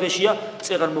სული რა დღეშია,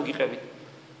 წეღარ მოგიყევით.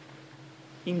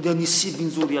 იმდენი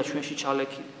სიბინძურია ჩვენში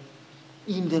ჩალექილი.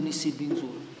 იმდენი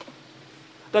სიბინძური.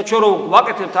 და ჩვენ რო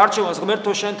ვაკეთებთ არჩევანს,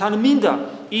 ღმერთო შენთან მინდა,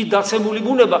 ის დაცემული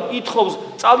ბუნება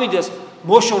ითხოვს, წავიდეს,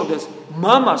 მოშორდეს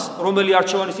მამას, რომელი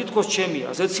არჩევანის ითქოს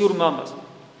ჩემია, ზეციურ მამას.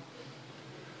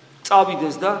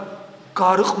 წავიდეს და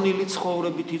გარყვნილი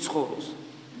ცხოვრებით იცხოვროს,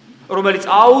 რომელიც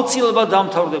აუცილებლად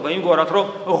დამთავრდება იმგვარად, რომ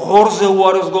ღორზე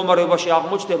უარეს მდგომარეობაში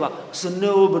აღმოჩნდება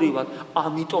ზნეობრივად,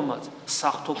 ამიტომაც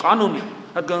საღვთო კანონი,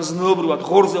 რადგან ზნეობრივად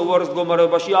ღორზე უარეს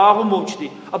მდგომარეობაში აღმოჩნდი,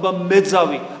 აბა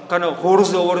მეძავი, განა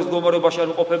ღორზე უარეს მდგომარეობაში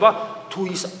არ ყოფება, თუ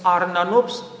ის არ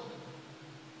ნანობს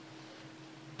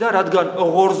და რადგან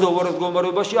ღორზე უარეს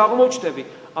მდგომარეობაში აღმოჩნდები,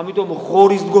 ამიტომ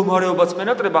ღორის მდგომარეობაც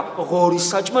მენატრება, ღორის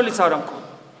საჭმელიც არ ამქონდა.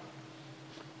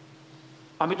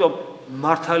 ამიტომ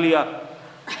მართალია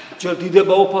ჯერ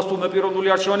დიდება უფალს თუ მე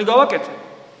პიროვნული არჩევანი გავაკეთე.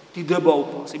 დიდება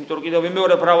უფალს, იმიტომ რომ კიდევ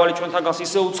მეორე მრავალი ჩვენთანგანს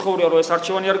ისე უცხოვრია, რომ ეს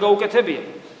არჩევანი არ გაუკეთებია.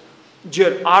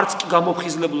 ჯერ არც კი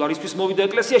გამოფხიზლებულ არ ისთვის მოვიდა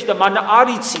ეკლესიაში და მან არ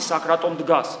იცის აქ რატომ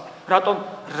დგას.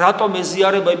 რატომ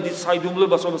ეზიარება იმ დიდ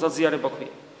საიდუმლოებას, რომელსაც ზიარება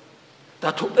ქვია. და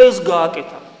თუ ეს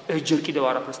გააკეთა, ეს ჯერ კიდევ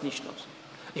არაფერს ნიშნავს.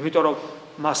 იმიტომ რომ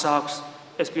მას აქვს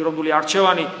ეს პიროვნული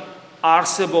არჩევანი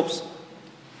არსებობს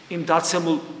იმ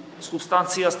დაცემულ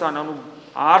სუბსტანციასთან, ანუ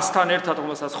არსთან ერთად,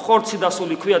 რომელსაც ხორცი და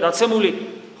სული ქვია დაცემული,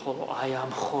 ხოლო აი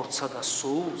ამ ხორცსა და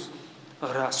სულს,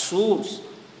 რა სულს?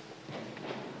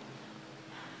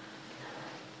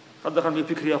 ხანდახან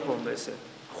მიფიქრია ხოლმე ესე,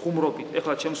 ხუმრობით,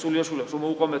 ეხლა ჩემ სულიაშვილებს რომ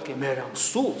მოუყვამე მეთქე, მე რამ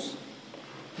სულს?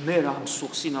 მე რამ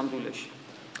სულს სინამდვილეში?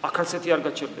 აქაც ესეთი არ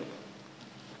გაჩერდება.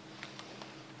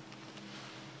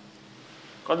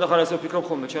 ხანდახან ესე ვფიქრობ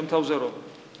ხოლმე ჩემ თავზე, რომ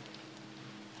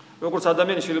როგორც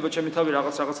ადამიანი შეიძლება ჩემი თავი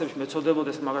რაღაცებში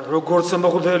მეწოდებოდეს, მაგრამ როგორც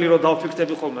მოხდელი რომ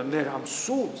დავფიქრდები ხოლმე, მე რამ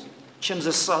სულს?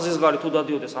 ჩემზე საზიზღარი თუ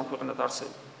დადიოდეს ამ ქვეყნად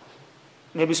არსებობს.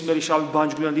 ნებისმიერი შავი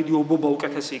ბანჯგვლიან დიდი ობობა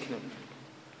უკეთესი იქნება.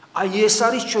 აი ეს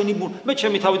არის ჩვენი ბუნება. მე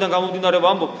ჩემი თავიდან გამომდინარე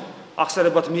ვამბობ,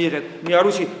 ახსერებად მიიღეთ. მე არ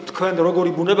ვიცი თქვენ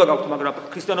როგორი ბუნება გაქვთ, მაგრამ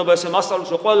ქრისტიანობა ესე მასწავლებს,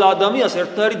 რომ ყველა ადამიანს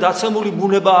ერთნაირი დაცემული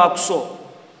ბუნება აქვსო.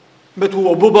 მე თუ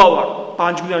ობობა ვარ,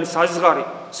 ბანჯგვლიანი საზიზღარი,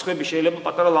 სხვები შეიძლება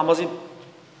პატარა ლამაზი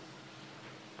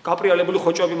გაპრიალებული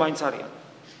ხოჭოები მაინც არიან.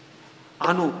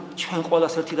 ანუ ჩვენ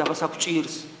ყველას ერთი რაღაც აქვს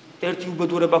ჭირს, ერთი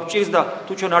უბედურება გვჭირს და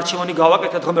თუ ჩვენ არჩევანი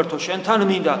გავაკეთეთ ღმერთო შენთან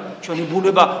მინდა, ჩვენი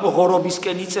ბუნება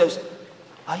ღორობისკენ იწევს.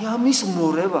 აი ამის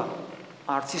მორევა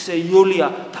არც ისე იოლია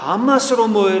და ამას რომ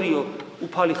მოერიო,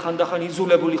 უფალი ხანდახან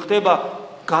იძულებული ხდება,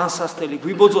 განსასწრელი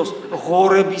გვიბოძოს,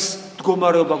 ღორების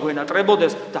მდგომარეობა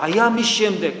გვენატრებოდეს და აი ამის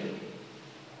შემდეგ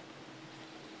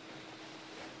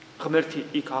ღმერთი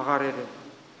იქ აღარ ერევა.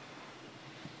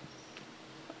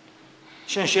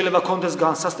 შენ შეიძლება კონდეს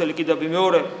განსასწრელი კიდევ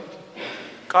მეორე,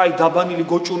 კაი დაბანილი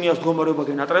გოჭუნიას მდგომარეობა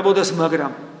გენატრებოდეს,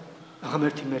 მაგრამ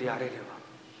ღმერთი მე არ ერევა.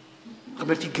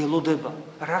 ღმერთი გელოდება,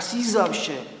 რას იზავს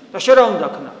შენ და შენ რა უნდა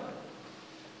ქნა?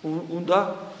 უნდა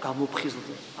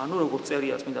გამოფხიზლდე. ანუ როგორც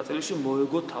წერია წმინდა წერილში,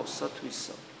 მოეგო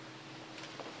თავსათვისა.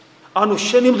 ანუ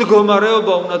შენი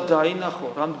მდგომარეობა უნდა დაინახო,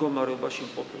 რა მდგომარეობაში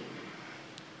მყოფები.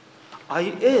 აი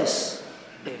ეს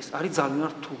არის ძალიან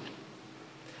რთული.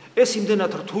 ეს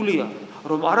იმდენად რთულია,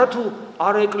 რომ არათუ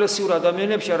არა ეკლესიურ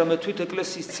ადამიანებში, არამედ თვით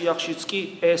ეკლესიის წიაღშიც კი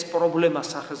ეს პრობლემა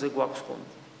სახეზე გვაქვს ხოლმე.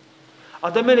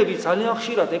 ადამიანები ძალიან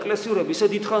ხშირად ეკლესიურები ისე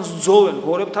დიდხანს ძოვენ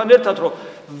ღორებთან ერთად, რომ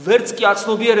ვერც კი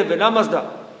აცნობიერებენ ამას და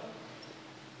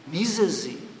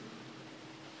მიზეზი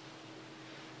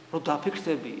რომ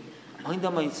დაფიქრდები,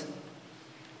 მაინდა-მაინც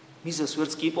მიზეზს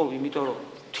ვერც კი იპოვი, იმიტომ რომ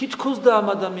თითქოს და ამ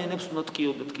ადამიანებს უნდა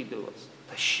ტკიოდეთ კიდევაც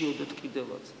და შიოდეთ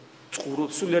კიდევაც.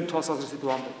 წყუროთ სულიერ თვალსაზრისით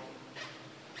ვამბობ.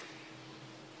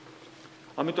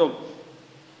 ამიტომ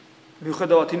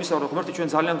მიუხედავად იმისა, რომ ღმერთი ჩვენ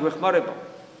ძალიან გვეხმარება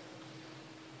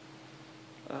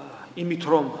იმით,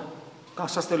 რომ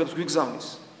განსასწრებლებს გვიგზავნის,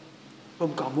 რომ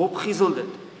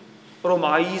გამოფხიზლდეთ, რომ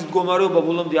აი ის მდგომარეობა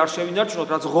ბოლომდე არ შევინარჩუნოთ,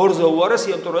 რაც ღორზე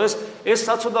უარესია, იმიტომ რომ ეს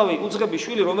საწოდავი უძღები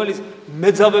შვილი, რომელიც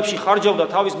მეძავებში ხარჯავდა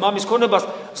თავის მამის ქონებას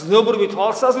ზნეობრივი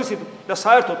თვალსაზრისით და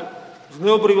საერთოდ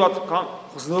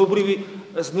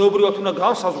ზნეობრივად უნდა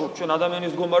განსაზღვროთ ჩვენ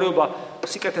ადამიანის მდგომარეობა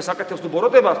სიკეთეს აკეთებს თუ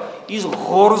ბოროტებას, ის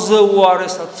ღორზე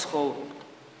უარესად ცხოვრობს.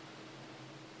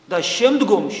 და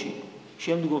შემდგომში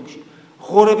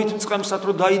ღორებით მწყემსად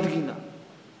რომ დაიდგინა,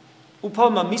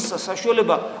 უფალმა მისცა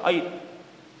საშუალება, აი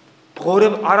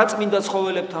ღორებ არაწმინდა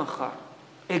ცხოველებთან ხარ.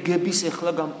 ეგების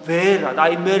ეხლა ვერად,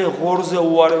 აი მე ღორზე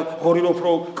უარე, ღორი უფრო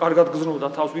კარგად გზნობდა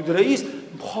თავს ვიდრე ის,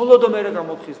 მხოლოდ მე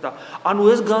გამოფხიზ და ანუ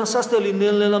ეს განსასწრელი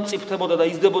ნელ-ნელა მწიფდებოდა და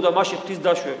იზრდებოდა მასში ღვთის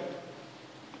დაშვებით.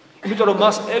 იმიტომ რომ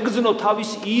მას ეგზნო თავის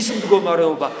ის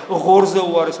მდგომარეობა, ღორზე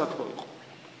უარესად რო იყო.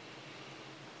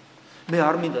 მე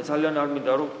არ მინდა, ძალიან არ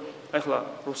მინდა რომ ეხლა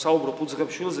რომ საუბრობ უძღებ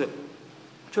შვილზე,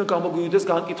 ჩვენ გამოგვივიდეს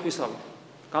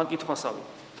განკითხვასავით.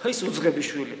 ის უძღები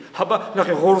შვილი. აბა,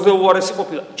 ნახე, ღორზე უარესი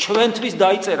ყოფილა. ჩვენთვის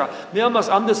დაიწერა. მე ამას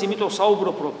ამდენს იმიტომ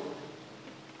საუბრობ, რომ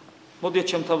მოდიეთ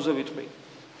ჩემ თავზე ვიტყვი.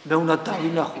 მე უნდა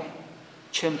დავინახო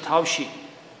ჩემ თავში.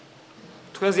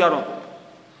 თქვენზე არ ვამბობ.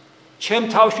 ჩემ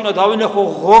თავში უნდა დავინახო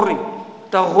ღორი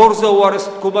და ღორზე უარეს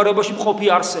მდგომარეობაში მყოფი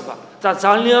არსება. და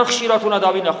ძალიან ხშირად უნდა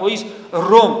დავინახო ის,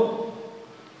 რომ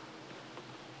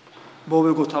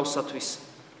მოვეგო თავსათვის.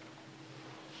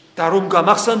 და რომ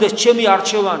გამახსენდეს ჩემი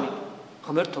არჩევანი.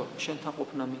 ღმერთო, შენთან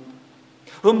ყოფნა მინდა.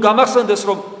 რომ გამახსენდეს,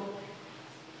 რომ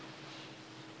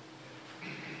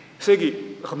ესე იგი,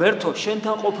 ღმერთო,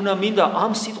 შენთან ყოფნა მინდა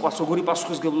ამ სიტყვას როგორი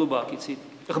პასუხისგებლობა აქვს, იცით?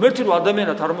 ღმერთი რომ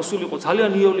ადამიანად არ მოსულიყო,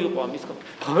 ძალიან იოლი იყო ამის გამო.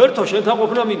 ღმერთო, შენთან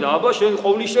ყოფნა მინდა, აბა შენ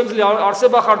ყოვლის შემძლე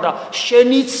არსება ხარ და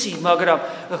შენიცი, მაგრამ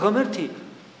ღმერთი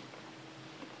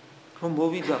რომ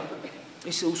მოვიდა,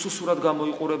 ისე უსუსურად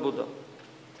გამოიყურებოდა.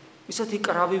 ისეთი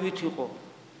კრავივით იყო.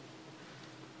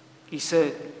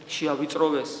 ისე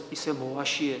შეავიწროვეს, ისე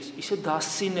მოაშიეს, ისე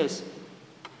დასცინეს,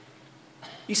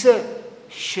 ისე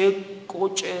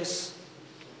შეკოჭეს,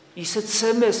 ისე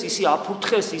ცემეს, ისე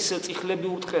აფურთხეს, ისე წიხლები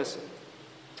ურთხეს,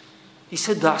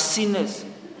 ისე დასცინეს,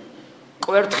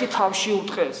 კვერთხი თავში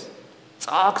ურთხეს,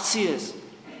 წააქციეს,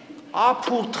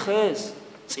 აფურთხეს,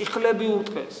 წიხლები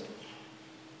ურთხეს,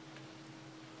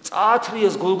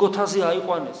 წაათრიეს, გოლგოთაზე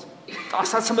აიყვანეს,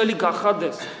 ტასაცმელი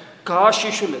გახადეს,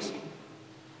 გააშიშვლეს.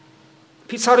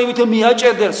 ფიცარივით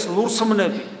მიაჭედეს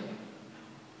ლურსმნები.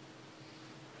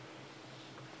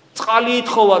 წყალი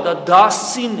ითხოვა და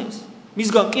დასცინეს.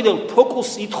 მისგან კიდევ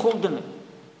ფოკუსი ითხოვდნენ.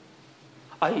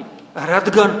 აი,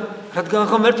 რადგან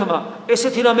ღმერთმა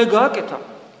ესეთი რამე გააკეთა,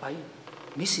 აი,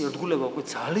 მისი ერთგულება უკვე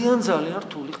ძალიან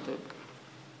რთული ხდება.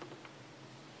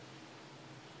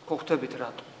 ხო ხვდებით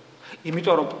რატო?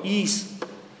 იმიტომ რომ ის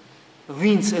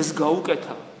ვინც ეს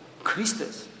გაუკეთა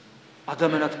ქრისტეს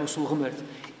ადამიანად მოსულ ღმერთს,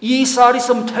 ის არის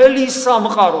მთელი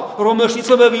სამყარო, რომელშიც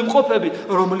მე ვიმყოფები,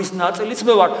 რომლის ნაწილიც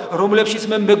მე ვარ, რომლებშიც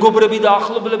მე მეგობრები და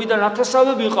ახლობლები და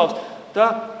ნათესავები მყავს და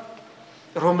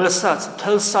რომელსაც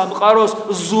მთელ სამყაროს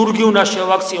ზურგი უნდა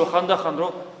შევაქციო ხანდახან,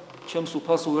 რომ ჩემს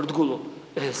უფალს უერთგულო.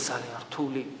 ეს ძალიან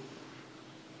რთული.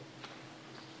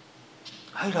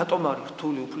 აი რატომ არის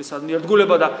რთული უფლისადმი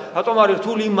ერთგულება და რატომ არის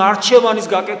რთული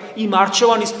იმ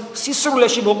არჩევანის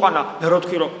სისრულეში მოყვანა. მე რო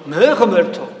თქვი რომ მე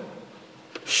ღმერთო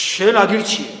შენ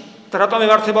აგირჩიე და რატომ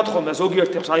ემართებათ ხოლმე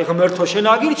ზოგიერთებს აი ღმერთო შენ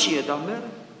აგირჩიე და მე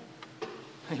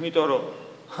იმიტომ რომ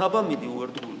აბა მიდი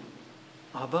უერთგული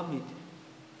აბა მიდი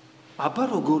აბა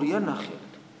როგორია ნახეთ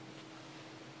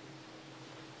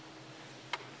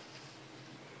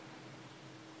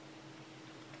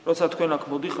როცა თქვენ აქ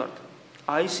მოდიხართ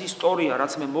აი ეს ისტორია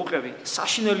რაც მე მოყევი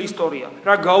საშინელი ისტორია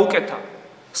რა გაუკეთა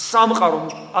სამყარო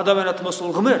ადამიანად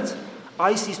მოსულ ღმერთს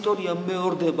აი ეს ისტორია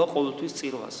მეორდება ყოველთვის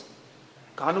წირვას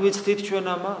განვიცდით ჩვენ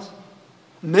ამას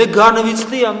მე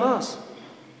განვიცდი ამას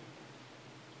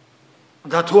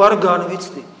და თუ არ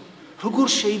განვიცდი როგორ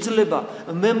შეიძლება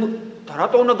მე და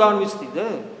რატო უნდა განვიცდიდე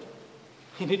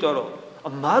იმიტომ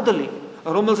რომ მადლი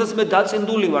რომელსაც მე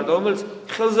დაწინდული ვარ და რომელიც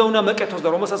ხელზე უნდა მეკეთოს და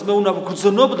რომელსაც მე უნდა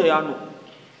ვგრძნობდე ანუ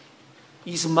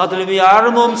ის მადლი მე არ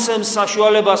მომცემს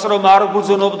საშუალებას რომ არ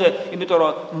ვგრძნობდე იმიტომ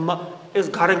რომ ეს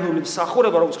გარეგნული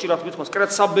მსახურება როგორც ხშირად მithmas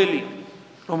კრეცაბელი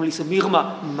რომლის მიღმა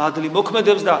მადლი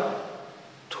მოქმედებს და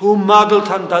თუ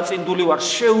მადლთან დაწინდული ვარ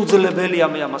შეუძლებელია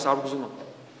მე ამას არ ვგრძნობ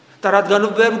და რადგან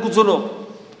ვერ ვგრძნობ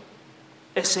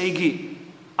ესე იგი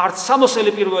არც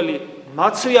სამოსელი პირველი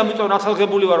მაცრი ამიტომ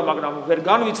ნათალღებული ვარ მაგრამ ვერ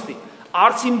განვიცდი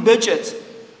არც იმ ბეჭედს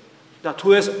და თუ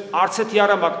ეს არც ერთი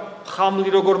არა მაქვს ხამლი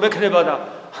როგორ მექნება და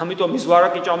ამიტომ ის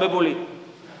ვარაკი ჭამებული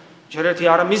ჯერ ერთი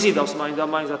არ მიზიდავს მაინც და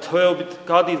მაინც და თვეობით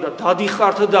გადის და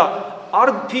დადიხართ და არ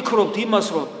ფიქრობთ იმას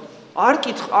რომ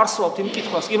არ სვავთ იმ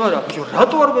კითხვას კი მაგრამ ბიჭო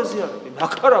რატო არ ვეზიარები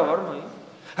მაგარა ვარ მაინც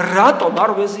რატომ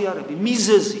არ ვეზიარები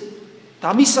მიზეზი და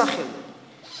მისახელი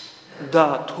და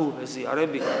თუ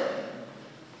ვეზიარები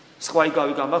სხვა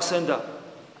იგავი გამახსენდა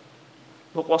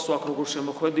მოყვასო აქ როგორ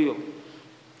შემოხვედიო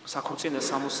საქორწინე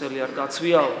სამოსელი არ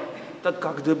გაცვიაო და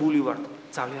გაგდებული ვართ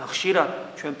ძალიან ხშირად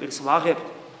ჩვენ პირს ვაღებთ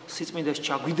სიწმინდეს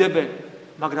ჩაგვიდებენ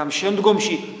მაგრამ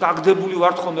შემდგომში გაგდებული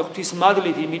ვართ ხოლმე ღვთის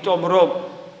მადლით იმიტომ რომ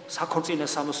საქორწინე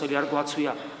სამოსელი არ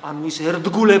გვაცვია ანუ ის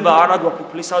ერთგულება არა გვაქვს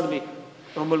უფლისადმი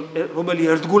რომელი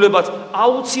ერთგულებაც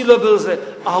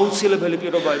აუცილებელი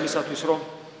პირობაა იმისათვის, რომ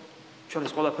ჩვენ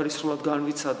ეს ყველაფერი სრულად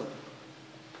განვიცადოთ.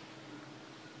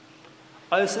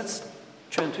 აი ესეც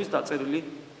ჩვენთვის დაწერილი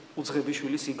უძღების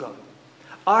შვილის იგავი.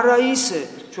 არა ისე,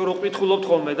 ჩვენ რო ყვითულობთ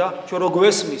ხოლმე და ჩვენ რო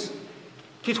გვესმის,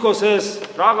 თითქოს ეს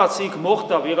რაღაც იქ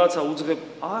მოხდა ვიღაცა უძღებ,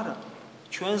 არა,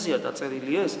 ჩვენზეა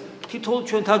დაწერილი ეს, თითოეულ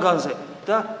ჩვენთაგანზე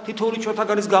და თითოეული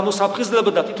ჩვენთაგანის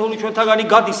გამოსაფხიზლება და თითოეული ჩვენთაგანი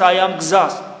გადის აი ამ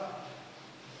გზას.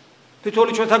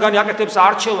 თითოეული ჩვენთაგანი აკეთებს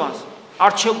არჩევანს,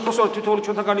 თითოეული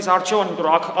ჩვენთაგანის არჩევანი, იმიტომ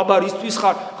რომ აქ აბარ ისთვის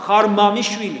ხარ მამის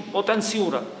შვილი,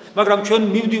 პოტენციურად, მაგრამ ჩვენ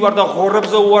მივდივარ და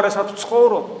ღორებზე უარესად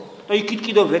ვცხოვრობ და იქით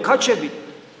კიდევ ვეკაჩებით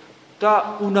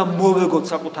და უნდა მოვეგოთ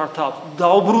საკუთარ თავს,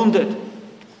 დაუბრუნდეთ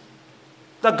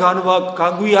და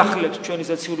განგვიახლეთ ჩვენი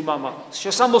ზეციური მამა,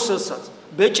 შესამოსელსაც,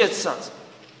 ბეჭედსაც.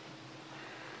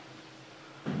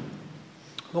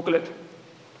 მოკლედ,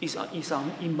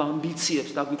 იმ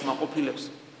ამბიციებს დაგვიკმაყოფილებს,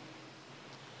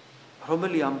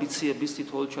 რომელი ამბიციების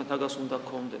თითოეულ ჩვენთაგას უნდა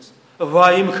გქონდეს.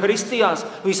 ვაიმ ქრისტიანს,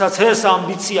 ვისაც ეს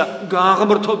ამბიცია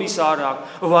განღმრთობის არ აქვს,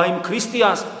 ვაიმ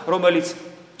ქრისტიანს, რომელიც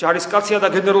ჯარისკაცია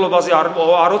და გენერლობაზე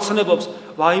არ ოცნებობს,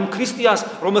 ვაიმ ქრისტიანს,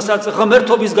 რომელსაც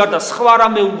ღმერთობის გარდა სხვა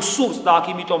რამე უსურს და აქ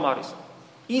იმიტომ არის.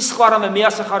 ის სხვა რამე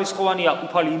მეასახარისხოვანია,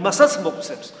 უფალი იმასაც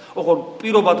მოგცემს, ოღონ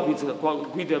პირობად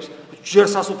გვიდებს, ჯერ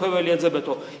სასუფეველი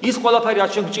ეძებეთო. ის ყველაფერი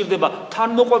რაც ჩვენ გჭირდება,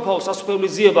 თანმოყვეფაო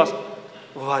სასუფევლის ძიებას,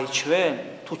 ვაი ჩვენ,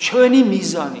 თუ ჩვენი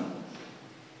მიზანი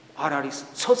არ არის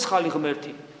ცოცხალი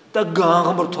ღმერთი და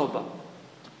განღმრთობა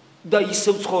და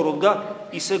ისევ ცხოვრობ და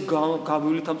ისე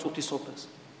გავივლით ამ წუთის სოფელს.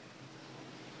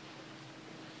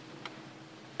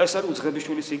 ეს არის უძღების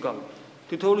შვილის იგავი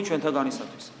თითოეული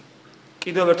ჩვენთაგანისათვის.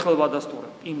 კიდევ ერთხელ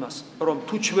ვადასტურებ იმას, რომ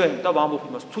თუ ჩვენ და ვამბობ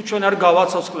იმას, თუ ჩვენ არ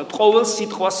გავაცოცხლებთ ყოველ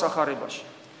სიტყვას სახარებაში,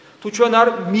 თუ ჩვენ არ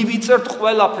მივიწერთ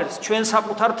ყველაფერს ჩვენ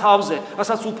საკუთარ თავზე,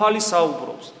 რასაც უფალი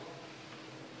საუბრობს,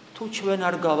 თუ ჩვენ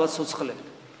არ გავაცოცხლებთ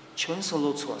ჩვენს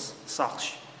ლოცვას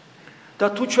სახლში და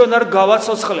თუ ჩვენ არ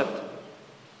გავაცოცხლებთ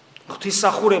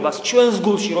ღვთისმსახურებას ჩვენს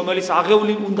გულში, რომელიც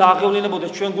უნდა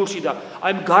აღევლინებოდეს ჩვენ გულში და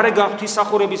აი გარეგან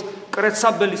ღვთისმსახურების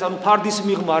კრეცაბელის, ანუ ფარდის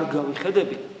მიღმა არ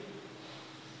გავიხედებით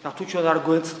და თუ ჩვენ არ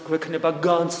გვექნება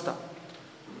განცდა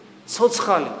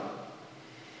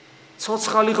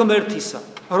ცოცხალი ღმერთისა,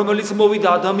 რომელიც მოვიდა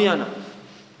ადამიანად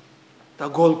და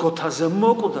გოლგოთაზე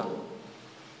მოკვდა,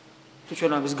 თუ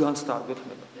ჩვენ ამის განცდა არ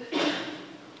გვექნება,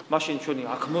 მაშინ ჩვენი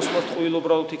აქ მოსვლა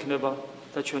ტყუილუბრალოდ იქნება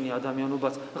და ჩვენი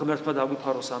ადამიანობაც ღმერთმა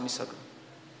დაგვიფაროს ამისაგან.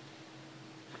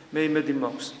 მე იმედი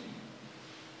მაქვს,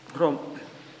 რომ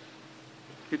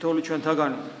თითოეული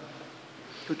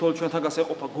ჩვენთაგას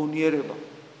ეყოფა გონიერება,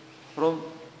 რომ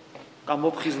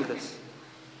გამოფხიზლდეს,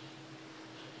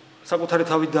 საკუთარი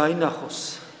თავი დაინახოს,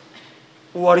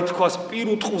 უარი თქვას პირ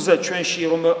უწყუზე ჩვენში,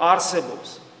 რომ არსებობს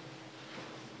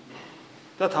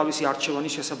და თავისი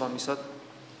არჩევანის შესაბამისად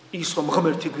ის, რომ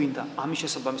ღმერთი გვინდა, ამის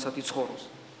შესაბამისად იცხოვროს.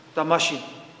 და მაშინ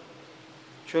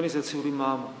ჩვენი ზეციური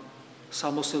მამა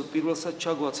სამოსელ პირველსაც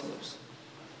ჩაგვაცნობს,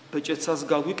 ბეჭედსაც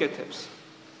გაგვიკეთებს.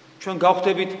 ჩვენ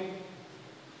გავხდებით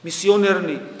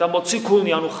მისიონერნი და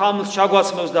მოციქულნი, ანუ ხამლს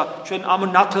ჩაგვაცნობს და ჩვენ ამ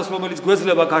ნათელს, რომელიც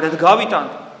გვეძლება, გარეთ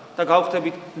გავიტანთ და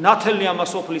გავხდებით ნათელი ამ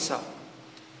სოფლისა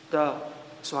და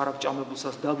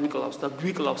სვარაგჭამებულსაც დაგვიკლავს და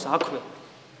გვიკლავს აქვე,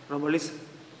 რომელიც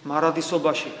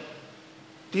მარადისობაში,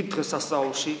 დიდ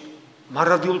დღესასწაულში,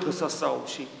 მარადიულ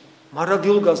დღესასწაულში,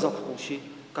 მარადიულ გაზაფხულში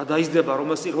გადაიზრდება,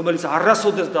 რომელიც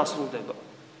არასოდეს დასრულდება.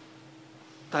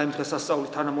 და იმ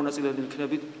დღესასწაულის თანამონაწილეები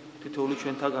ვიქნებით თითოეული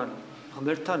ჩვენთაგანი,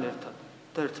 ღმერთთან ერთად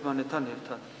და ერთმანეთთან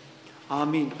ერთად.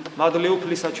 ამინ. მადლი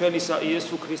უფლისა ჩვენისა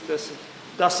იესო ქრისტეს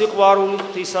და სიყვარული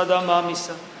ღვთისა და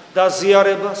მამისა და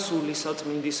ზიარება სულისა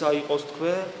წმინდისა იყოს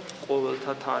თქვენ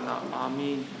ყოველთა თანა.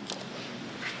 ამინ.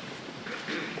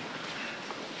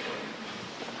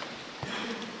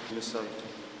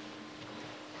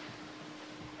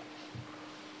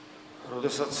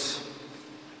 როდესაც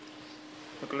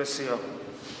ეკლესია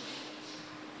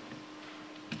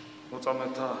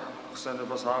მოწამეთა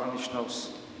ხსენებას აღნიშნავს,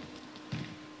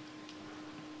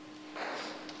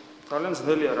 ძალიან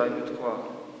ძნელია რაიმე თქვა.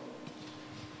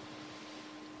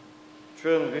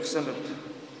 ჩვენ ვიხსენებთ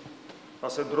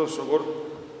ასე დროს, როგორ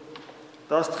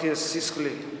დასთხიეს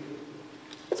სისხლი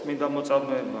წმინდა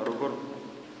მოწამეებმა, როგორ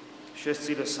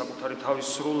შესწირეს საკუთარი თავის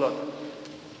სრულად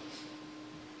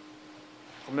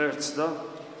ღმერთს და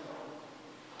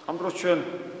ამ დროს ჩვენ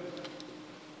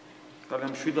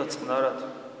ძალიან მშვიდად წნარად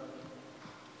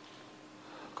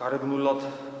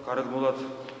გარეგნულად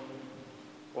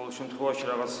ყოველ შემთხვევაში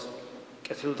რაღაც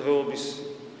კეთილდღეობის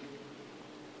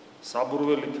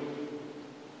საბურველით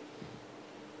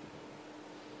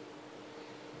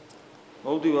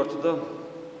მოვდივართ და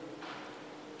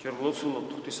ჯერ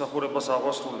ვლოცულობთ ღვთისმსახურებას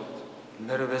აღვასრულებთ,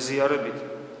 მერე ვეზიარებით,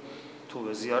 თუ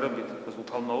ვეზიარებით, ეს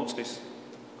უფალმა უწყის,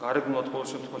 გარეგნულად ყოველ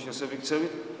შემთხვევაში ესე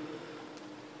ვიქცევით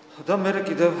და მერე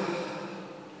კიდევ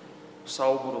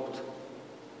საუბრობთ,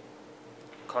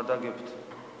 ქადაგებთ.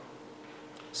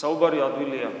 საუბარი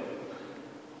ადვილია,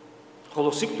 ხოლო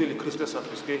სიკვდილი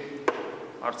ქრისტესათვის კი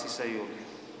არც ისე იოლია.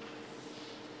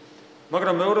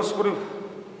 მაგრამ მეორე მხრივ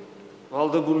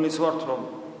ვალდებულნიც ვართ, რომ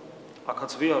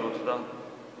აქაც ვიაროთ და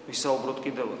ვისაუბროთ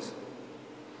კიდევაც.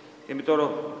 იმიტომ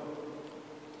რომ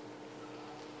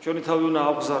ჩვენი თავი უნდა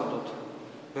ავგზავნოთ,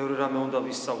 ბევრი რამე უნდა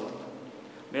ვისწავლოთ.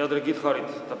 მე ადრე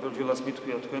გითხარით და ბევრჯერაც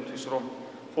მითქვია თქვენთვის, რომ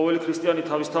ყოველი ქრისტიანი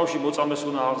თავის თავში მოწამეს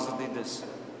უნდა აღზრდიდეს.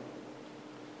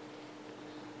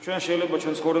 ჩვენ შეიძლება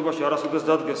ჩვენ ცხოვრებაში არასოდეს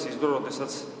დადგეს ის დრო,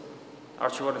 როდესაც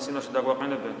არჩევანის წინაშე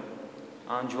დაგვაყენებენ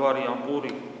ან ჯვარი, ან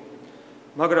პური.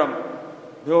 მაგრამ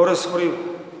მეორე მხრივ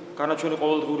განაჩვენი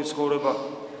ყოველდღიური ცხოვრება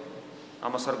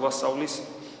ამას არ გვასწავლის.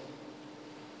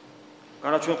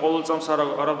 განაჩვენ ყოველ წამს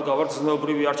არ ვდგავართ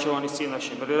ზნეობრივი არჩევანის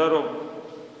წინაშე. მე რა რომ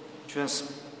ჩვენს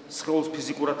სხეულს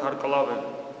ფიზიკურად არ კლავენ.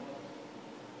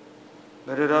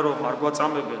 მე რა რომ არ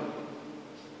გვაწამებენ.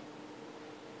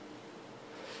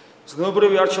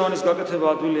 ზნეობრივი არჩევანის გაკეთება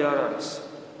ადვილი არ არის.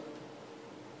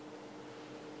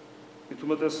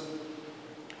 მithumetes,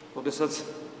 როდესაც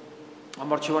ამ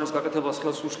არჩევანის გაკეთებას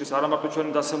ხელს უშლის არა მარტო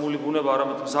ჩვენი დასემული ბუნება,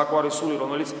 არამედ მზაკვარი სული,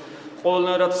 რომელიც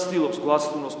ყოველნაირად ცდილობს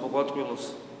გვაცნუნოს, მოგვატყვილოს,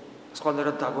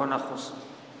 სხვანაირად დაგვანახოს,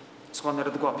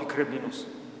 სხვანაირად გვაფიქრებინოს,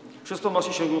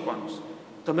 შეცდომაში შეგვიყვანოს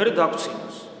და მერე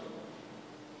დაგვცინოს.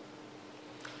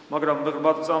 მაგრამ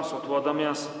მიღბად წამსო თუ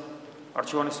ადამიანს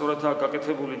არჩევანი სწორედაა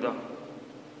გაკეთებული და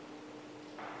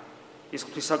ის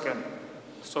ღვთისაკენ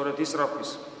სწორედ ისრაფის.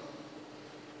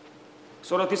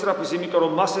 სწორედ ისრაფის, იმიტომ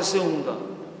რომ მას ესე უნდა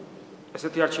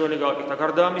ესეთი არჩევანი გააკეთა.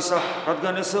 გარდა ამისა,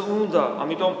 რადგან ესე უნდა,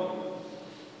 ამიტომ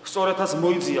სწორედაც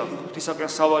მოიძია ღვთისაკენ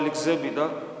სავალი გზები და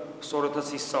სწორედაც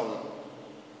ისწავლა.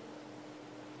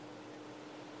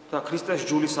 და ქრისტეს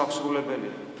ჯულის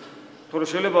აღსრულებელია. თორე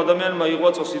შეიძლება ადამიანმა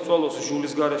იღვაწოს, იწვალოს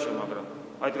ჯულის გარეშე, მაგრამ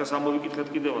აი დღეს ამოვიკითხეთ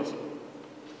კიდევაც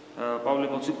პავლე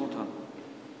მოციქულთან.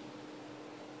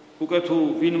 უკვე თუ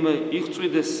ვინმე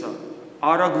იღწვიდესსა,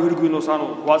 არა გვირგვინოს, ანუ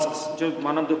ღვაწლს, ჯერ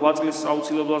მანამდე ღვაწლის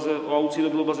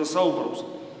აუცილებლობაზე საუბრობს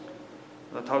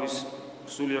და თავის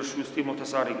სულიერ შვილს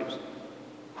ტიმოთეს არიგებს.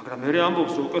 მაგრამ მერე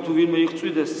ამბობს, რომ უკვე თუ ვინმე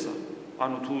იღწვიდესსა,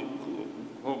 ანუ თუ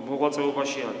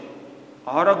მოღვაწეობაში არის,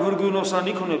 არა გვირგვინოს ან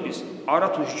იქნების,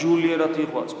 არათუ ჯულიერად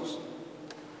იღვაწოს.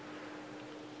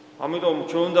 ამიტომ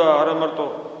ჩვენ უნდა არა მარტო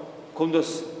გქონდეს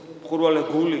მხურვალე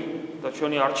გული და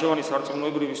ჩვენი არჩევანის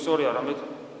არწმუნოებრივი სწორი, არამედ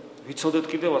ვიცოდეთ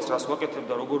კიდევაც რას ვაკეთებ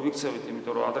და როგორ ვიქცევით,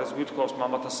 იმიტომ რომ ადრეს გვითხოვს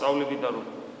მამათა სწავლებიდან, რომ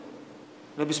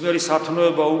ნებისმიერი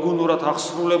სათნოება უგუნურად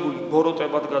აღსრულებული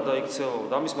ბოროტებად გადაიქცევა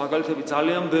და ამის მაგალითები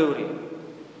ძალიან ბევრია.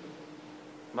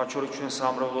 მათ შორის ჩვენ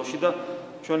სამრევლოში და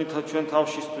ჩვენ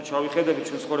თავში თუ ჩავიხედებით,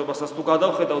 ჩვენ ცხოვრებასაც თუ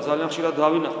გადავხედავ, ძალიან ხშირად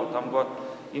დავინახავთ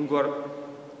იმგვარ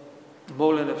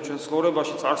მოვლენებს ჩვენ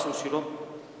ცხოვრებაში, წარსულში, რომ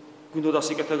გვინდოდა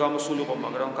სიკეთე გამოსულიყო,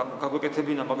 მაგრამ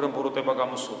გაგვეკეთებინა, მაგრამ ბოროტება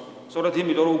გამოსულა. სწორედ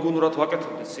იმიტომ, რომ უგუნურად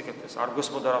ვაკეთებდით სიკეთეს, არ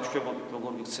გვესმოდა რა ვშვებოდით,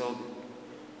 როგორ ვიქცეოდით.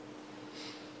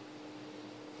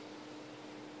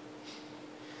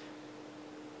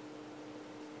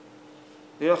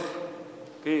 ეხ,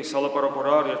 კი, სალაპარაკო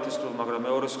რა არის ერთის მხრივ, მაგრამ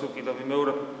მეორე მხრივ კიდევ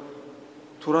ვიმეორებ,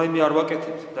 თუ რაიმე არ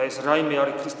ვაკეთებთ და ეს რაიმე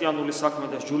არის ქრისტიანული საქმე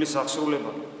და ჯულის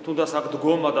აღსრულება, თუნდაც აქ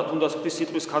დგომა და თუნდაც ღვთის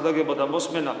სიტყვის ქადაგება და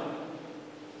მოსმენა,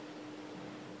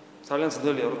 ძალიან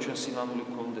ძნელია, რომ ჩვენ სინანული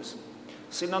გქონდეს.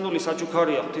 სინანული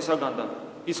საჩუქარია ღვთისაგან და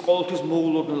ის ყოველთვის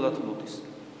მოულოდნელად მოდის.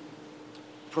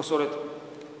 უბრალოდ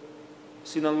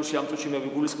სინანულში ამ წუთში მე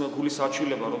ვიგულისხმევ გულის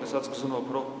აჩვილება, როდესაც გზნობ,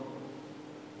 რომ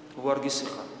უვარგისი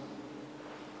ხარ,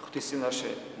 ღვთის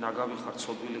წინაშე ნაგავი ხარ,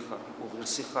 ცოდვილი ხარ,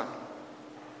 უღირსი ხარ.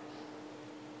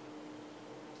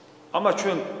 ამას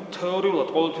ჩვენ თეორიულად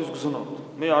ყოველთვის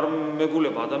გზნობთ. მე არ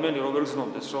მეგულება ადამიანი რომ ვერ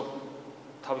გზნობდეს, რომ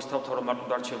თავის თავთან რომ მარტო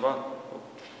დარჩება,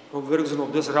 რომ ვერ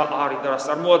გზნობდეს რა არის და რას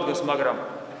წარმოადგენს, მაგრამ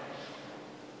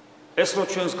ეს რომ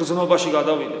ჩვენს გზნობაში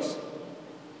გადავიდეს,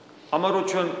 ამან რომ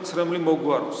ჩვენ ცრემლი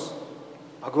მოგვაროს,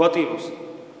 აგვატიროს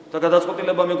და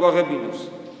გადაწყვეტილება მეგვაღებინოს,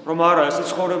 რომ არა, ეს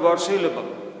ცხოვრება არ შეიძლება,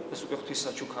 ეს უკვე ღვთის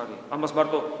საჩუქარია. ამას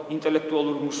მარტო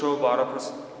ინტელექტუალური მუშაობა არაფერს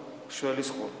შველის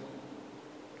ხოლმე.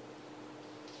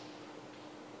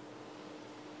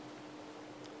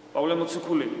 პავლე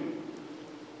მოციქული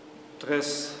დღეს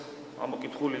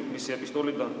ამოკითხული მისი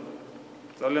ეპისტოლიდან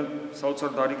ძალიან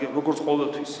საოცარ დარიგება, როგორც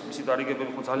ყოველთვის, მისი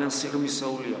დარიგებები ხო ძალიან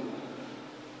სიღრმისეულია,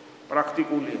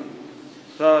 პრაქტიკულია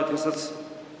და დღესაც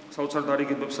საოცარ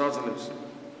დარიგებებს აძლევს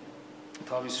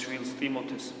თავის შვილს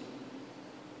ტიმოთეს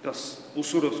და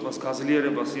უსურვებს მას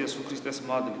გაძლიერებას იესო ქრისტეს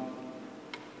მადლით.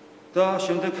 და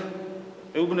შემდეგ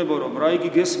ეუბნება რომ რა იგი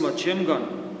გესმა ჩემგან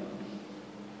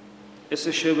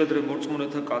ესე შევედრე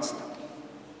მორწმუნეთა კაცთან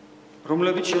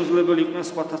რომლებიც შეუძლებელი იყვნენ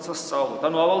სხვათაცა სწავლოთ.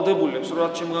 ანუ ავალდებულებს რომ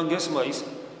რაც ჩემგან გესმა ის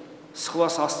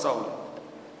სხვას ასწავლე.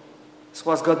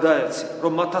 სხვას გადაეცი,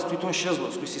 რომ მათაც თვითონ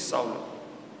შეძლოს ღვთის სწავლება.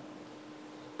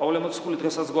 პავლე მოციქული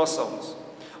დღესაც გვასწავლის.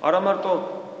 არა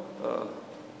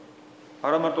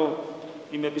მარტო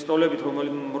იმ ეპისტოლებით,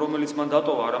 რომელიც მან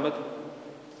დატოვა,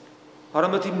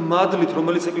 არამედ იმ მადლით,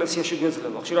 რომელიც ეკლესიაში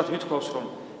გვეძლება. ხშირად მithქვავს, რომ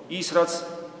ის რაც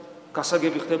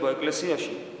გასაგები ხდება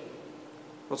ეკლესიაში,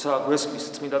 როცა გვესმის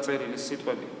წმინდა წერილის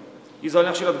სიტყვები, ის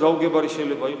ძალიან ხშირად გაუგებარი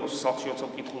შეიძლება იყოს სახლში, როცა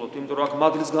ვკითხულობთ, იმიტომ რომ აქ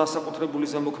მადლის განსაკუთრებული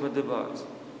ზემოქმედება არის.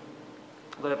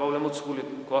 და პავლე მოციქული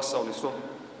გვასწავლის, რომ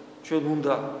ჩვენ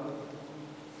უნდა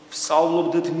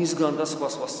ვსწავლობდეთ მისგან და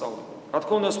სხვას ვასწავლოთ. რა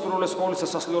თქმა უნდა, პირველეს ყოვლისა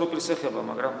სასულიერო პირს ეხება,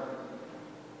 მაგრამ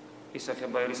ის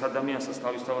ეხება ერის ადამიანსაც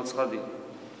თავისთავად ცხადია.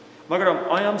 მაგრამ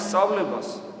აი ამ სწავლებას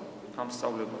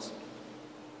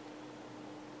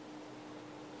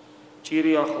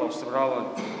ჭირი ახლავს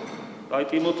მრავალი. აი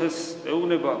ტიმოთეს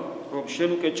ეუბნება, რომ შენ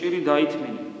უკვე ჭირი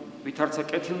დაითმინე, ვითარცა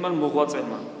კეთილმან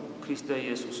მოღვაწემა ქრისტე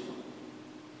იესოსმა.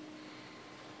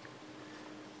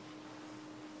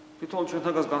 თვითონ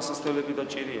ჩვენთანაც განსასწრებელი და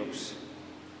ჭირი აქვს.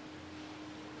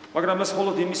 მაგრამ ეს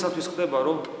მხოლოდ იმისათვის ხდება,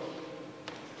 რომ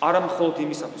არა მხოლოდ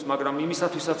იმისათვის, მაგრამ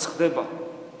იმისათვისაც ხდება.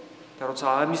 და როცა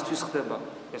ამისთვის ხდება,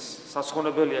 ეს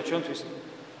საცხონებელია ჩვენთვის,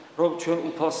 რომ ჩვენ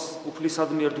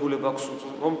უფლისადმი ერთგულება აქვს,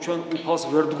 რომ ჩვენ უფალს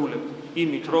ვერ დგულებთ,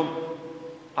 იმით, რომ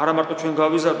არა მარტო ჩვენ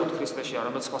გავიზარდოთ ქრისტეში,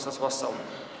 არამედ სხვასაც ვასწავლოთ,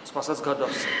 სხვასაც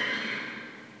გადავსწავლოთ.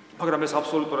 მაგრამ ეს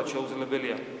აბსოლუტურად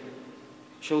შეუძლებელია.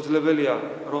 შეუძლებელია,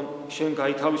 რომ შენ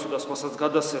გაითავისო და სხვასაც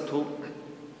გადასცე თუ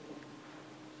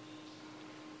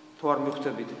არ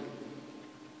მიხვდებით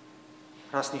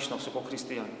რას ნიშნავს იყო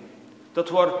ქრისტიანი. და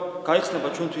თუ არ გაიხსნება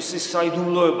ჩვენთვის ის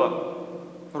საიდუმლოება,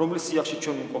 რომლის სიახში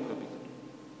ჩვენ ვიმყოფებით.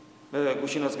 მე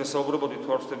გუშინაც გესაუბრებოდი თუ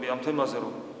არ ვხდები ამ თემაზე,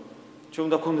 რომ ჩვენ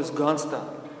უნდა გქონდეს განცდა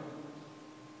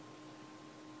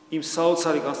იმ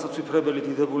საოცარი განსაცვიფრებელი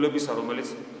დიდებულებისა, რომელიც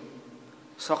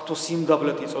საღვთო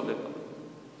სიმდაბლეთ იწოდება.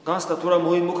 განცდა თუ რა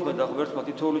მოიმოქმედა ღმერთმა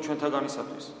თითოეული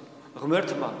ჩვენთაგანისათვის.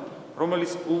 ღმერთმა,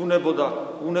 რომელიც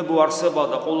უნებო არსება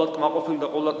და ყოვლად კმაყოფილი და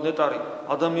ყოვლად ნეტარი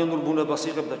ადამიანურ ბუნებას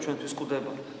იღებდა ჩვენთვის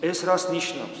კვდება. ეს რას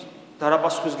ნიშნავს და რა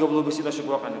პასუხისმგებლობის წინაშე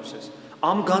გვაყენებს ეს?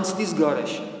 ამ განცდის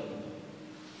გარეშე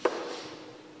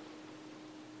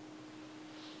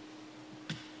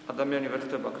ადამიანი ვერ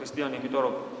ხდება ქრისტიანი, იმიტომ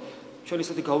რომ ჩვენ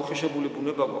ისეთი გაუხეშებული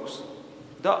ბუნება გვაქვს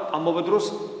და ამავე დროს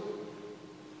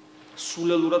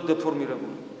სულელურად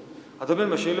დეფორმირებული.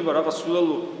 ადამიანმა შეიძლება რაღაც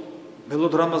სულელურ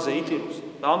მელოდრამაზე იტიროს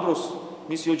და ამ დროს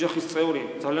მისი ოჯახის წევრი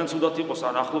ძალიან ცუდად იყოს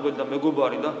ან ახლობელი და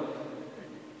მეგობარი და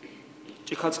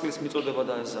ჭიქაწყლის მიწოდება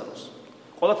დაეზაროს.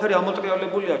 ყველაფერი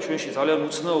ამოტრიალებულია ჩვენში ძალიან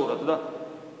უცნაურად და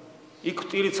იქ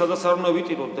ვტირით, სადაც არ უნდა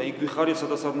ვიტიროთ და იქ ვიხარით,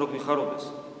 სადაც არ უნდა გვიხაროდეს.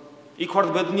 იქ ვართ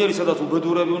ბედნიერი, სადაც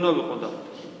უბედურები უნდა ვიყო და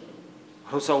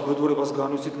როცა უბედურებას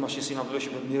განვიცით, მაშინ სინამდვილეში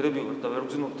ბედნიერები ვართ და ვერ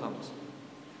ვგზნობთ ამას.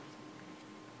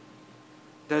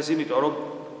 და ეს იმიტომ, რომ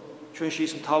ჩვენში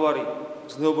ის მთავარი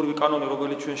ზნეობრივი კანონი,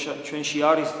 რომელიც ჩვენში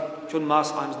არის, ჩვენ მას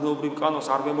ამ ზნეობრივ კანონს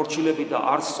არ ვემორჩილებით და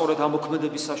არც სწორედ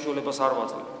ამოქმედების საშუალებას არ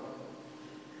ვაძლევთ.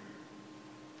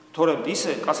 თორემ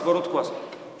ისე კაცმა რო თქვას,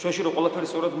 ჩვენში რომ ყველაფერი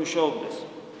სწორად მუშაობდეს,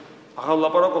 აღარ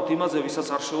ვლაპარაკობთ იმაზე, ვისაც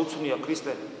არ შეუცვნია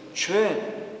ქრისტე,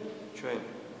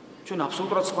 ჩვენ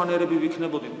აბსოლუტურად სხვანაირები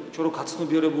ვიქნებოდით, ჩვენ რომ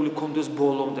გაცნობიერებული გქონდეს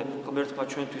ბოლომდე ღმერთმა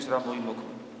ჩვენთვის რა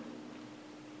მოიმოქმედა.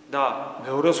 და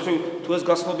მეორე მხრივ, თუ ეს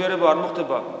გაცნობიერება არ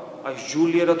მოხდება, აი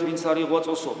ჯულიერად ვინც არ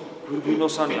იღვაწოსო,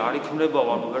 გვირგვინოსანი არ იქნებაო,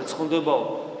 ანუ ვერ ცხონდებაო.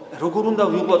 როგორ უნდა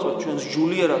ვიღვაწოთ ჩვენს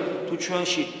ჯულიერად, თუ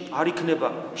ჩვენში არ იქნება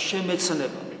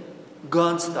შემეცნება,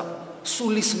 განცდა,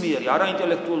 სულისმიერი, არა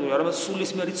ინტელექტუალური, არამედ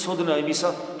სულისმიერი ცოდნა იმისა,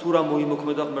 თუ რა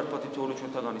მოიმოქმედა ღმერთმა თითოეული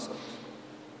ჩვენთაგანისათვის.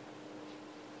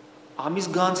 ამის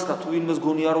განცდა თუ ვინმეს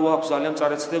გონი არ აქვს, ძალიან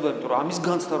წარეცდება, იმიტომ რომ ამის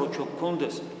განცდა რო ჩვენ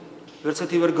გქონდეს,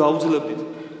 ვერცერთი ვერ გაუძლებდით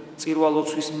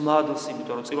წირვალოცვის მადლს,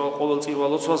 იმიტომ რომ ყოველ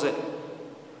წირვალოცვაზე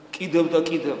კიდევ და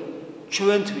კიდევ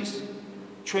ჩვენთვის,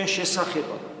 ჩვენ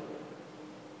შესახებად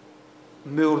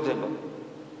მეორდება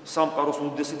სამყაროს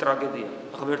უდიდესი ტრაგედია.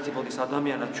 ღმერთი მოდის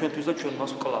ადამიანად ჩვენთვის და ჩვენ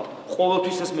მას ვკლავთ.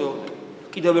 ყოველთვის ეს მეორდება.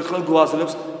 კიდევ ერთხელ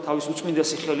გვაძლევს თავის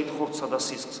უწმინდესი ხელით ხორცსა და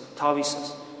სისხლს, თავისას.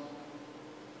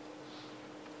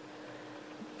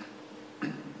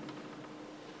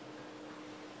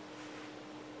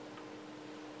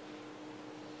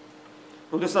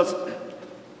 როდესაც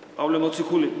პავლე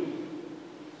მოციქული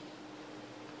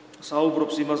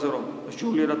საუბრობს იმაზე, რომ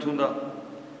ჯულიერად უნდა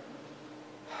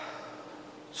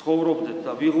ცხოვრობდეთ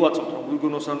და ვიღვაწოთ, რომ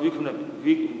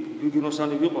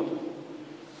ვიგნოსანი ვიყოთ.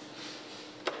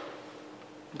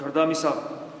 გარდა ამისა,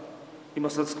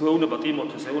 იმასაც გვეუბნება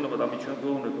ტიმოთეს, ეუბნება და ამით ჩვენ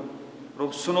გვეუბნება, რომ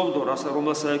ცნობდო რას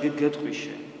რომელსაც გეტყვის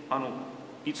შენ. ანუ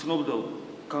იცნობდო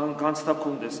განცდა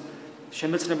გქონდეს,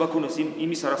 შემეცნება გქონდეს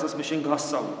იმისა, რასაც მე შენ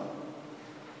გასწავლე.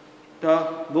 და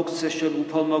მოგცე შენ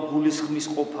უფალმა გულისხმის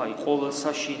ყოფა, ყოველ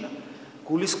საშინა.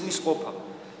 გულისხმის ყოფა.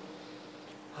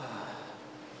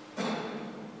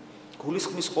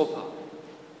 გულისხმის ყოფა.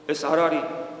 ეს არ არის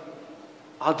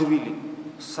ადვილი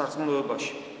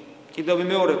სარწმუნოებაში. კიდევ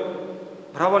მეორე,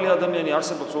 მრავალი ადამიანი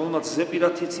არსებობს, რომელმაც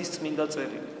ზეპირად იცის წმინდა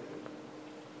წერილი.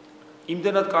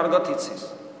 იმდენად კარგად იცის.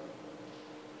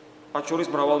 მათ შორის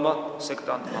მრავალმა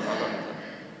სექტანტმა მაგალითად.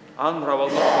 ან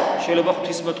მრავალმა შეიძლება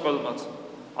ღვთისმეტყველმაც.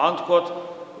 ან თქვათ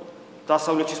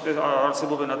დასავლეთში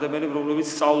არსებობენ ადამიანები, რომლებიც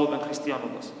სწავლობენ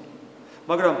ქრისტიანობას.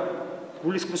 მაგრამ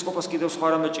გულისხმის ყოფას კიდევ სხვა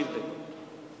რამე ჭირდება.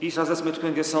 ის, რასაც მე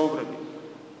თქვენ გესაუბრები.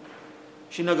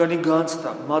 შინაგანი განცდა,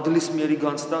 მადლისმიერი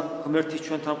განცდა ღმერთის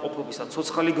ჩვენთან ყოფობისა,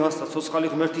 ცოცხალი განცდა, ცოცხალი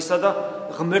ღმერთისა და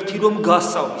ღმერთი რომ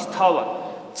გასწავლის თავად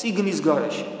წიგნის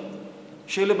გარეშე.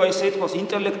 შეიძლება ისე ითქვას,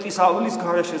 ინტელექტის ავლის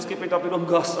გარეშეც კი პირდაპირ რომ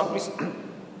გასწავლის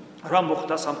რა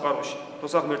მოხდა სამყაროში,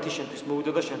 როცა ღმერთი შენთვის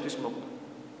მოვიდა და შენთვის მოკვდა.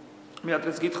 მე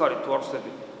ადრეც გითხარით თუ არ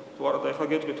ვხდები, თუ არა და ეხლა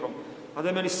გეტყვით რომ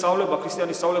ადამიანის სწავლება,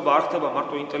 ქრისტიანის სწავლება არ ხდება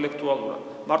მარტო ინტელექტუალურად,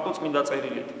 მარტო წმინდა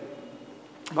წერილით,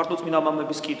 მარტო წმინდა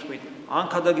მამების კითხვით, ან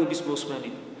ქადაგების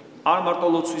მოსმენით, ან მარტო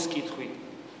ლოცვის კითხვით,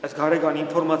 ეს გარეგანი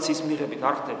ინფორმაციის მიღებით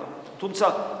არ ხდება. თუმცა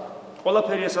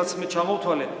ყველაფერი ესაც მე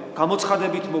ჩამოვთვალე,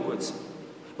 გამოცხადებით მოგვეცა.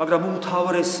 მაგრამ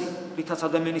უმთავრესი, რითაც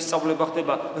ადამიანის სწავლება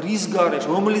ხდება, რის გარეშე,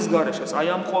 რომლის გარეშეც, აი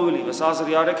ამ ყოველივეს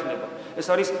აზრი არ ექნება. ეს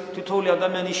არის თითოეული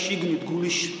ადამიანის შიგნით,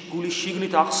 გულის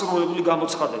შიგნით აღსრულებული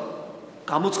გამოცხადება.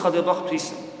 გამოცხადება ღვთის.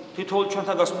 თითოეული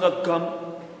ჩვენთან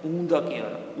უნდა კი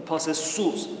არა, უფალს ეს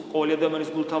სურს, ყოველი ადამიანის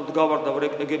გულთან დგავარ და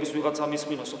ეგების ვიღაცა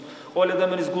მისმინოსო. ყოველი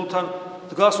ადამიანის გულთან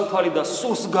დგას უფალი და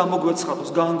სურს გამოგვეცხადოს,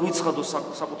 განგვიცხადოს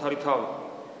საკუთარი თავი.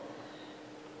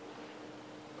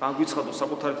 განგვიცხადოს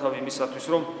საკუთარი თავი იმისათვის,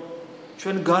 რომ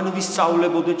ჩვენ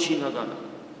განვისწავლებოდეთ შინაგანად.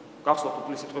 გახსოვთ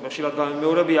უფლის სიტყვები ხშირად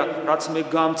გამიმეორებია, რაც მე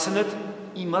გამცნეთ,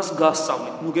 იმას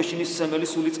გასწავლით. ნუ გეშინის სემელი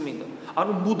სული წმინდა.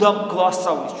 ანუ მუდამ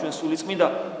გვასწავლის ჩვენ სული წმინდა,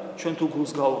 ჩვენ თუ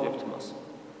გულს გაუღებთ მას.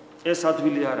 ეს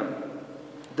ადვილი არა.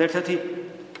 და ერთ-ერთი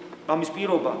ამის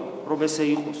პირობა, რომ ესე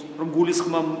იყოს, რომ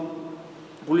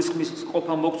გულისხმის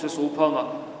ყოფა მოგცესო უფალმა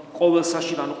ყოველ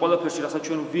საშინა, ანუ ყველაფერში, რასაც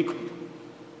ჩვენ ვიქმნით.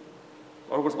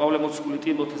 როგორც პავლე მოციქული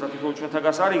ტიმოთეს ათითოეულ ჩვენთან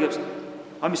გასარიგებს,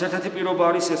 ამის ერთ-ერთი პირობა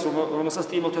არის ეს, რომელსაც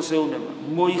ტიმოთეს ეუბნება,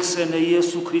 მოიხსენე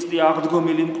იესო ქრისტე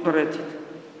აღდგომილი მკვდრეთით.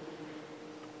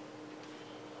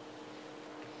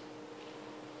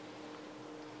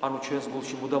 ანუ ჩვენს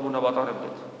გულში მუდამ უნდა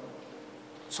ვატარებდეთ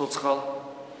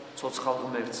ცოცხალ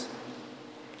ღმერთს.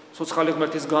 ცოცხალი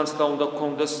ღმერთის განცდა უნდა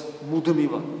გქონდეს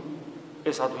მუდმივად.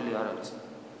 ეს ადვილი არ არის.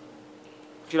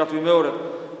 ხშირად ვიმეორებ,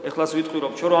 ეხლაც ვიტყვი,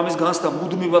 რომ ჩვენ ამის განცდა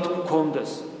მუდმივად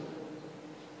გქონდეს.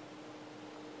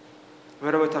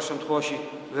 ვერავითარ შემთხვევაში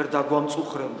ვერ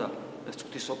დაგვამწუხრებდა ეს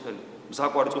წუთისოფელი,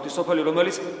 მზაკვარი წუთისოფელი,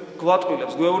 რომელიც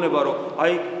გვატყილებს, გვეუბნება, რომ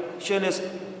აი შენ ეს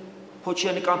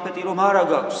ფოჩიანი კანფეტი რომ არა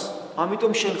გაქვს,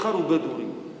 ამიტომ შენ ხარ უბედური.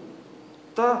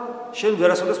 და შენ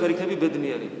ვერასოდეს ვერ იქნები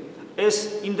ბედნიერი.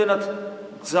 ეს იმდენად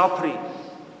ძაფრი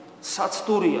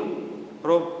საცდურია,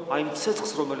 რომ აი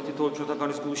ცეცხლს, რომელიც თითოეულ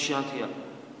ჩვენთაგანის გულში ანთია,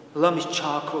 ლამის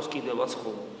ჩააქროს კიდევაც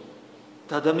ხოლმე.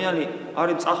 და ადამიანი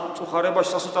არის წუხარებაში,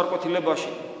 სასოწარკვეთილებაში,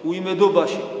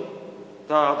 უიმედობაში.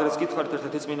 და ადრეც გითხარით,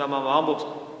 ერთ-ერთი წმინდა მამა ამბობს,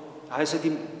 აი ესეთი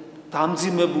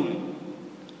დამძიმებული,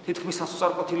 თითქმის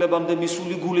სასოწარკვეთილებამდე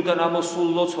მისული გულიდან ამოსულ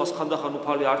ლოცვას ხანდახან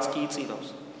უფალი არც კი იწირავს.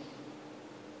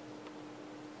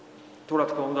 თუ რა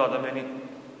თქმა უნდა ადამიანი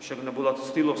შეგნებულად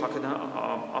ცდილობს აქედან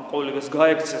ამ ყოველივეს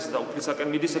გაექცეს და უფლისაკენ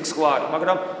მიდის, ეგ სხვა არის,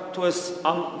 მაგრამ თუ ეს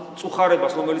ამ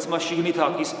წუხარებას, რომელიც მას შიგნით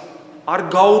აქვს, ის არ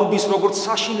გაურბის როგორც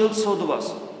საშინელ ცოდვას,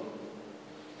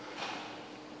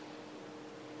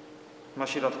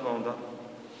 მაშინ რა თქმა უნდა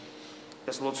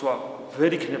ეს ლოცვა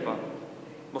ვერ იქნება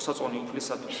მოსაწონი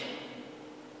უფლისათვის.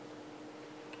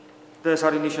 და ეს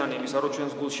არის ნიშანი იმისა, რომ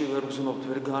ჩვენს გულში ვერ გზნობთ,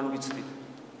 ვერ განვიცდით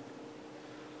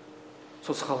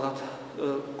ცოცხალად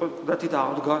და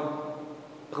აღდგა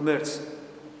ღმერთს,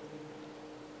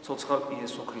 ცოცხალ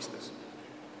იესო ქრისტეს.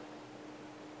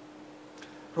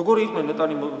 როგორი იყვნენ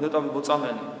ნეტავი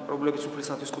მოწამენი, რომლებიც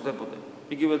უფლისათვის კვდებოდნენ,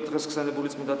 იგივე დღეს ხსენებული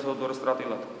წმინდა თეოდორე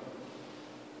სტრატილად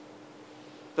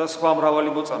და სხვა მრავალი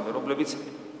მოწამე, რომლებიც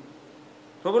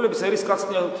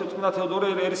ერისკაცი, წმინდა თეოდორე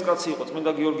ერისკაცი იყო,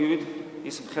 წმინდა გიორგივით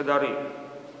ის მხედარი.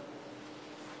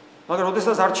 მაგრამ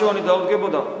როდესაც არჩევანი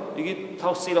დაუდგებოდა, იგი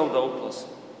თავს წირავდა უფალს.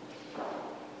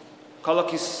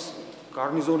 ქალაქის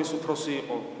გარნიზონის უფროსი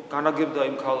იყო, განაგებდა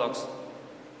იმ ქალაქს,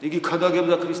 იგი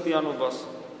ქადაგებდა ქრისტიანობას.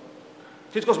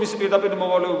 თითქოს მისი პირდაპირ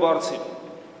მოვალეობა არც იყო.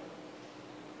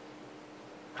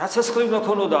 რაც ცეცხლი უნდა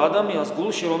ქონოდა ადამიანს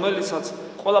გულში, რომელიცაც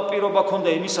ყველა პირობა ქონდა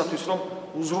იმისათვის, რომ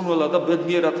უზრუნველად და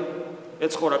ბედნიერად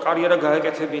ეცხოვრა, კარიერა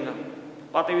გაეკეთებინა,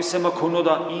 პატივისცემა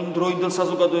ქონოდა იმ დროინდელ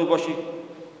საზოგადოებაში,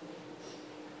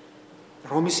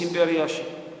 რომის იმპერიაში.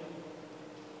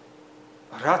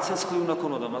 რაც ცეცხლი უნდა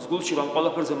ქონოდა მას გულში, რომ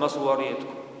ყველაფერზე მას უარი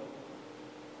ეთქვა.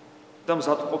 და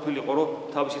მზად ყოფილიყო, რომ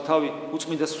თავისი თავი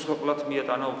უწმინდეს მსხვერპლად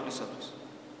მიეტანა უფლისათვის.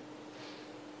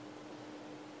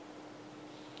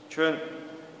 ჩვენ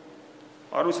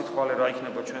არ ვიცით ხვალე რა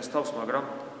იქნება ჩვენს თავს, მაგრამ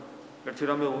ერთი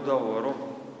რამე უდავოა, რომ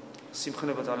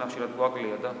სიმხნება ძალიან ხშირად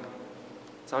გვაკლია და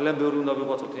ძალიან ბევრი უნდა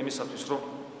ვიღვაწოთ იმისათვის, რომ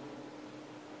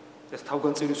ეს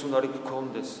თავგანწირის უნარი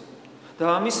გქონდეს და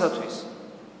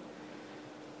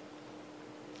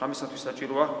ამისათვის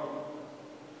საჭიროა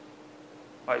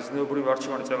აი ზნეობრივი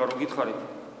არჩევანი წერა რომ გითხარით,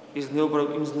 ის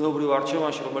ზნეობრივ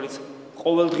არჩევანში, რომელიც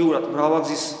ყოველდღიურად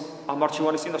მრავალგზის ამ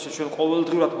არჩევანის წინაშე ჩვენ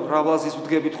ყოველდღიურად მრავალგზის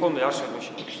ვდგებით ხოლმე, არ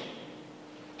შეგვეშინოს.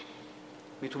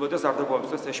 მით უმეტეს არ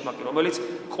დაგვაუწყდეს ეშმაკი, რომელიც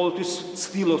ყოველთვის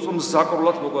ცდილობს, რომ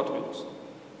ზაკრულად მოგვატყუილოს.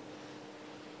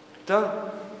 და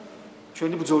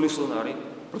ჩვენი ბრძოლის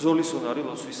უნარი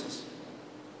ლოცვისას.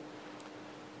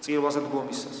 წირვაზე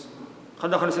დგომისას.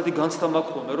 ხანდახან ესეთი განცდა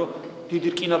მაქვს ხოლმე, რომ დიდი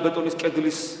რკინა-ბეტონის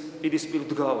კედლის პირისპირ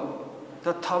დგავა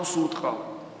და თავს უტყავ,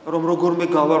 რომ როგორმე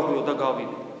გავარღვიო და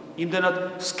გავიდე.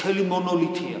 იმდენად სქელი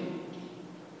მონოლითია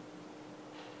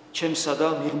ჩემსა და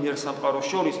მიღმიერ სამყაროს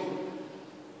შორის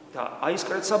და აი ეს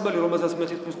კრეცაბელი, რომელსაც მე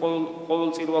თითქმის ყოველ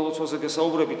წირვა ლოცვაზე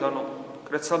გესაუბრებით, ანუ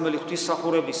კრეცაბელი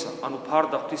ღვთისმსახურებისა, ანუ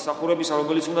ფარდა ღვთისმსახურებისა,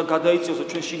 რომელიც უნდა გადაიწიოს და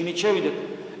ჩვენ შიგნით შევიდეთ,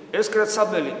 ეს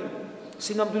კრეცაბელი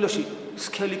სინამდვილეში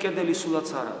სქელი კედელი სულაც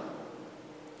არა.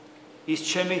 ის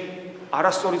ჩემი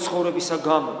არასწორი ცხოვრებისა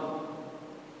გამო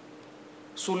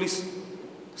სულის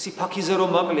სიფაქიზე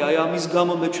რომ მაყლი, აი ამის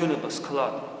გამო მეჩვენება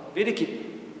სქლად. პირიქით,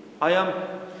 აი ამ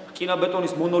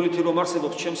რკინა-ბეტონის მონოლითი რომ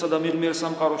არსებობს ჩემსა და მიღმიერ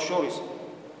სამყაროს შორის,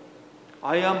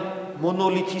 აი ამ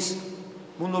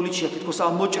მონოლითია თითქოს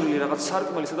ამოჭრილი რაღაც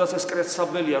სარკმელი, სადაც ეს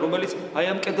კრეცაბელია, რომელიც აი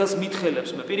ამ კედელს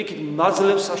მითხელებს მე. პირიქით,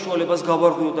 მაძლევს საშუალებას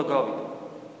გავარღვიო და გავიდე.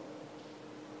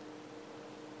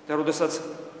 და როდესაც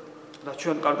და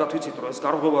ჩვენ კარგად ვიცით, რომ ეს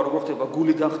გარღვევა როგორ ხდება,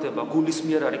 გულიდან ხდება, გულის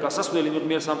მიერ არის გასასვლელი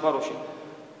მიღმიერ სამყაროში.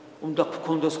 უნდა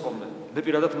გქონდეს ხოლმე. მე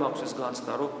პირადად მაქვს ეს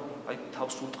განცდა, რომ აი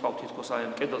თავს უტყავ თითქოს აი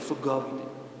ამ კედელს, რომ გავიდე.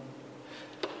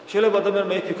 შეიძლება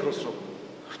ადამიანმა იფიქროს, რომ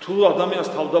თუ ადამიანს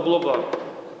თავდაბლობა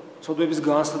ცოდვების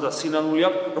განცდა და სინანული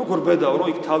აქვს, როგორ ბედაო, რომ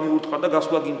იქ თავი უტყა და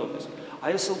გასვლა გინდოდეს.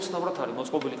 აი ეს უცნაურად არის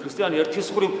მოწყობილი ქრისტიანი ერთის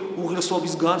მხრივ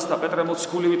უღირსობის განცდა პეტრე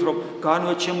მოციქულივით, რომ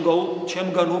განვე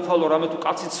ჩემგან უფალო, რამე თუ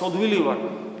კაცი ცოდვილი ვარ,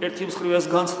 ერთი მხრივ ეს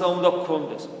განცდა უნდა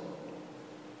გქონდეს.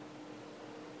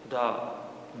 და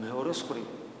მეორე მხრივ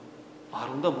არ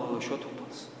უნდა მოვეშვათ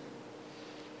უფალს.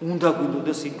 უნდა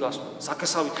გვინდოდეს იქ გასვლა.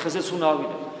 საკესავით ხეზეც უნდა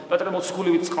ავიდე. პეტრე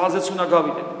მოციქულივით წყალზეც უნდა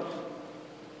გავიდე.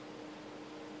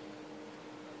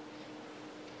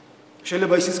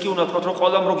 შეიძლება ისიც კი უნდა თქვათ, რომ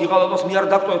ყველამ რო გიღალატოს მე არ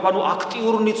დაგტოვებ, ანუ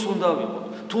აქტიურნიც უნდა ვიყოთ.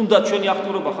 თუნდაც ჩვენი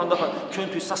აქტიურობა ხანდახან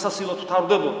ჩვენთვის სასასილოდ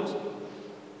თარდებოდეს.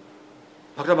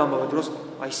 მაგრამ ამავე დროს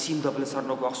აი სიმდაბლეც არ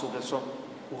უნდა გვახსოვდეს, რომ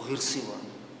უღირსი ვარ.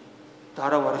 და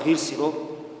არა ვარ ღირსი, რომ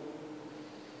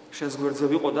შენს გვერდზე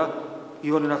ვიყო და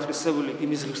ივანე ნათლისმცემელი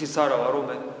იმის ღირსიც არა ვარ, რომ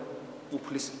მე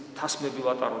უფლის თასმები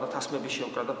ვატარო და თასმები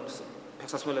შევკრა და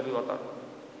ფეხსაცმელები ვატარო.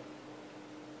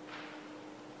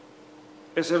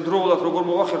 ეს ერთდროულად როგორ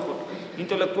მოვახერხოთ,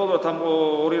 ინტელექტუალურად ამ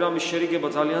ორი რამის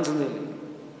შერიგება ძალიან ძნელია.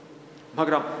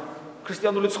 მაგრამ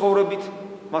ქრისტიანული ცხოვრებით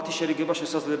მათი შერიგება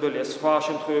შესაძლებელია. სხვა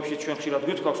შემთხვევებში ჩვენ ხშირად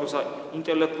გვითხოვს, რომ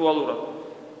ინტელექტუალურად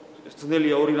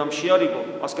ძნელია ორი რამ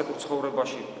შეარიგო ასკეტურ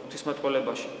ცხოვრებაში,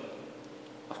 ღვთისმეტყველებაში.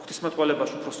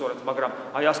 ღვთისმეტყველებაში უფრო სწორედ, მაგრამ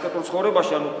აი ასკეტურ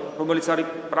ცხოვრებაში, ანუ რომელიც არის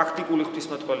პრაქტიკული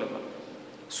ღვთისმეტყველება.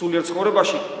 სულიერ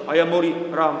ცხოვრებაში აი ამ ორი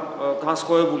რამ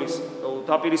განსხვავებულის,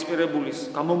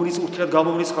 დაპირისპირებულის, ურთიერთ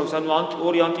გამომრიცხავის, ანუ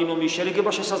ორი ანტინომიის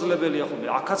შერიგება შესაძლებელია ხოლმე.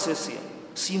 აქაც ესია.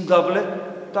 სიმდაბლე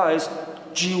და ეს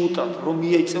ჯიუტად, რომ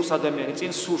მიეწევს ადამიანი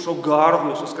წინ სულს, რომ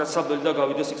გაარღვიოს ეს კაცაბელი და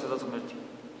გავიდეს იქ, სადაც ღმერთია.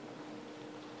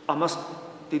 ამას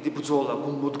დიდი ბრძოლა,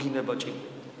 გულმოდგინება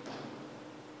ჭირდება.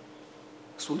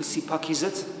 სულის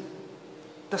სიფაქიზეც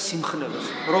და სიმხნევეს,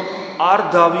 რომ არ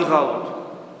დავიღალოთ.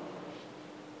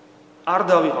 არ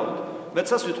დავიღალოთ.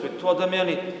 მეცას ვიტყვით, თუ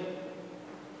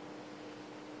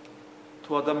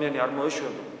ადამიანი არ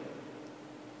მოეშვება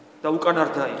და უკან არ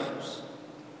დაიხევს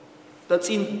და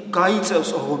წინ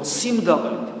გაიწევს ოღონდ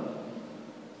სიმდაბლედ,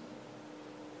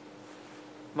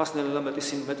 მას ნელა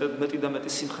მეტი და მეტი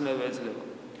სიმხნევე ეძლევა.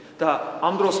 და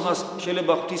ამ დროს მას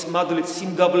შეიძლება ღვთის მადლით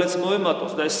სიმდაბლეც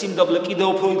მოემატოს და ეს სიმდაბლე კიდევ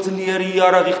უფრო ძლიერი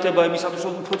იარაღი ხდება იმისათვის,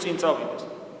 რომ უფრო წინ წავიდეს.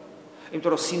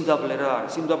 იმიტომ რომ სიმდაბლე რა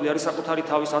არის? სიმდაბლე არის საკუთარი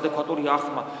თავის ადეკვატური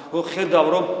ახმა. ხედავ,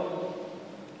 რომ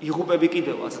იღუპები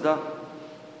კიდევაც და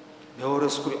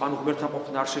მეორეს მხრივ ანუ ღმერთთან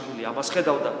ყოფნა არ შეგიძლია, ამას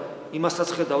ხედავდა, იმასაც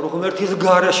ხედავ, რომ ღმერთის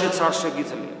გარეშეც არ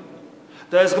შეგიძლია.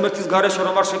 და ეს ღმერთის გარეშე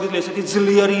რომ არ შეგიძლია, ესეთი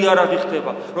ძლიერი იარაღი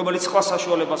ხდება, რომელიც სხვა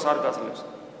საშუალებას არ გაძლევს.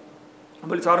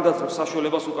 რომელიც არ გაძლევს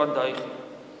საშუალებას უკან დაიხო.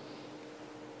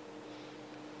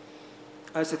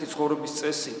 აი ესეთი ცხოვრების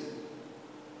წესი.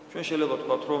 ჩვენ შეიძლება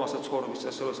ვთქვათ, რომ ასეთ ცხოვრების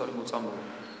წესი ეს არის მოწამეობა.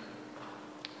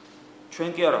 ჩვენ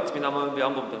კი არა, წმინდა მამები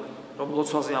ამბობდნენ, რომ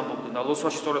ლოცვაზე ამბობდნენ და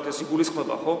ლოცვაში სწორედ ეს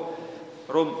იგულისხმება, ხო?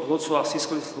 რომ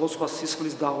ლოცვა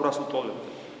სისხლის დაღვრას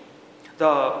უტოლებდა.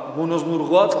 და მონოზნურ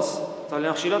 8 წელს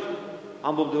ძალიან ხშირად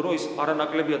ამბობდნენ, რომ ის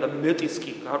არანაკლებია და მეტიც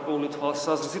კი გარკვეული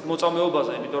თვალსაზრისით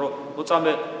მოწამეობაზე, იმიტომ რომ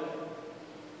მოწამე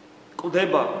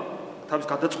ყდება თავის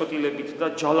გადაწყვეტილებით და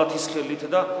ჯალათის ხელით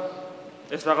და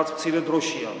ეს რაღაც მცირე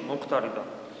დროშია მომხდარი და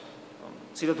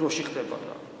მცირე დროში ხდება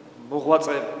და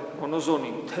მოღვაწე მონოზონი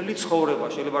მთელი ცხოვრება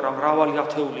შეიძლება რა მრავალი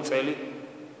ათეული წელი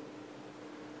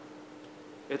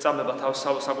ეწამება თავს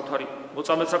საკუთარი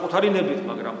მოწამეთ საკუთარი ნებით,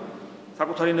 მაგრამ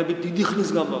საკუთარი ნებით დიდი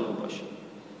ხნის განმავლობაში.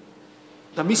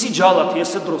 და მისი ჯალათი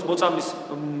ესე დროს მოწამის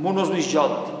მონოზნის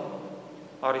ჯალათი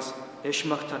არის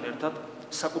ეშმაკთან ერთად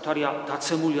საკუთარი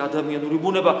დაცემული ადამიანური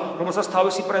ბუნება, რომელსაც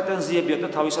თავისი პრეტენზიები აქვს და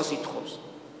თავისას ითხოვს.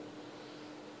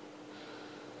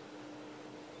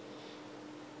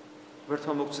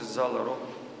 ვერთმა მოგცეს ზალა, რომ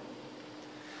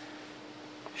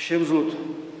შევძლოთ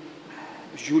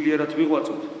ჟულიერად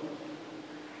ვიღვაწოთ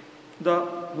და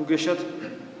მუგეშად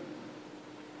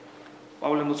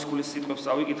პავლე მოციქულის სიტყვებს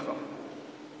წავიკითხავ.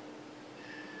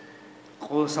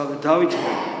 ყოველსავე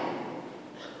დავითმე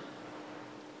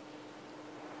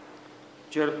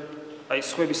ჯერ აი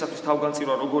სხვებისათვის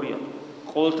თავგანწირვა როგორია,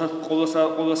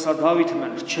 ყოველსა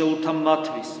დავითმენ რჩეულთა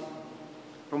მათთვის,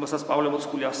 რომელსაც პავლე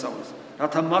მოციქული ასწავლის,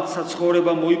 რათა მათსა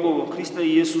ცხოვრება მოიპოვო ქრისტე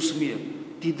იესოს მიერ,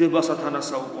 დიდებასა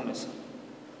თანასაუკუნესა.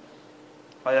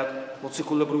 აი აქ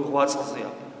მოციქულებრივ 8 წელზეა,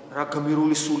 რა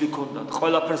გმირული სული ქონდათ,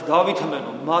 ყველაფერს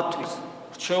დავითმენო მათთვის,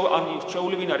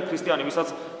 რჩეული ვინ არის ქრისტიანი,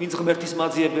 ვინც ღმერთის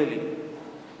მაძიებელი,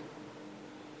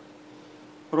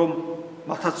 რომ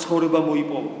მათაც ცხოვრება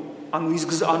მოიპოვო. ანუ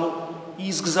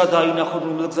ის გზა დაინახონ,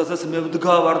 რომელიც გზაზეც მე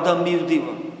ვდგავარ და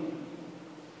მივდივარ.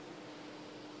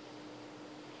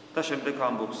 და შემდეგ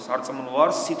ამბობს, სარწმუნო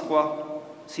არ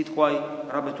სიტყვაი,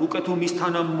 რამეთ უკეთო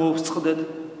მისთანა მოვწყდეთ,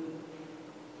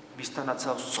 მისთანაც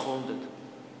ავსწრონდეთ.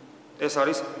 ეს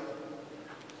არის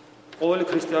ყოველი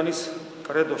ქრისტიანის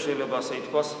კრედო, შეიძლება ასე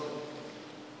ითქვას,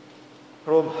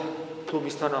 რომ თუ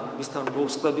მისთან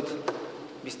მოვწყდებით,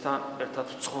 მისთან ერთად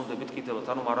ვწრონდებით კიდევაც,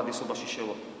 ანუ მარადისობაში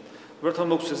შევარდ. ვერთმა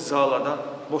მოგცეს ზალა და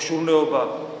მოშურნეობა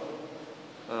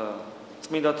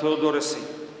წმინდა თეოდორესი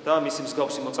და მისი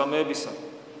მსგავსი მოწამეებისა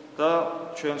და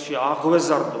ჩვენში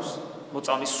აღვეზარდოს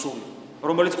მოწამის სული,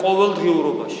 რომელიც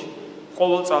ყოველდღიურობაში,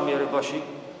 ყოველ წამიერებაში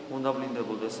უნდა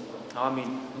ვლინდებოდეს. ამინ.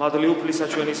 მადლი უფლისა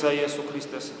ჩვენისა იესო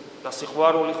ქრისტეს და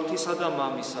სიყვარული ღვთისა და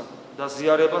მამისა და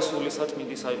ზიარება სულისა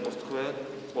წმინდისა იყოს თქვენ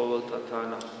ყოველთა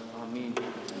თანა.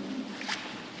 ამინ.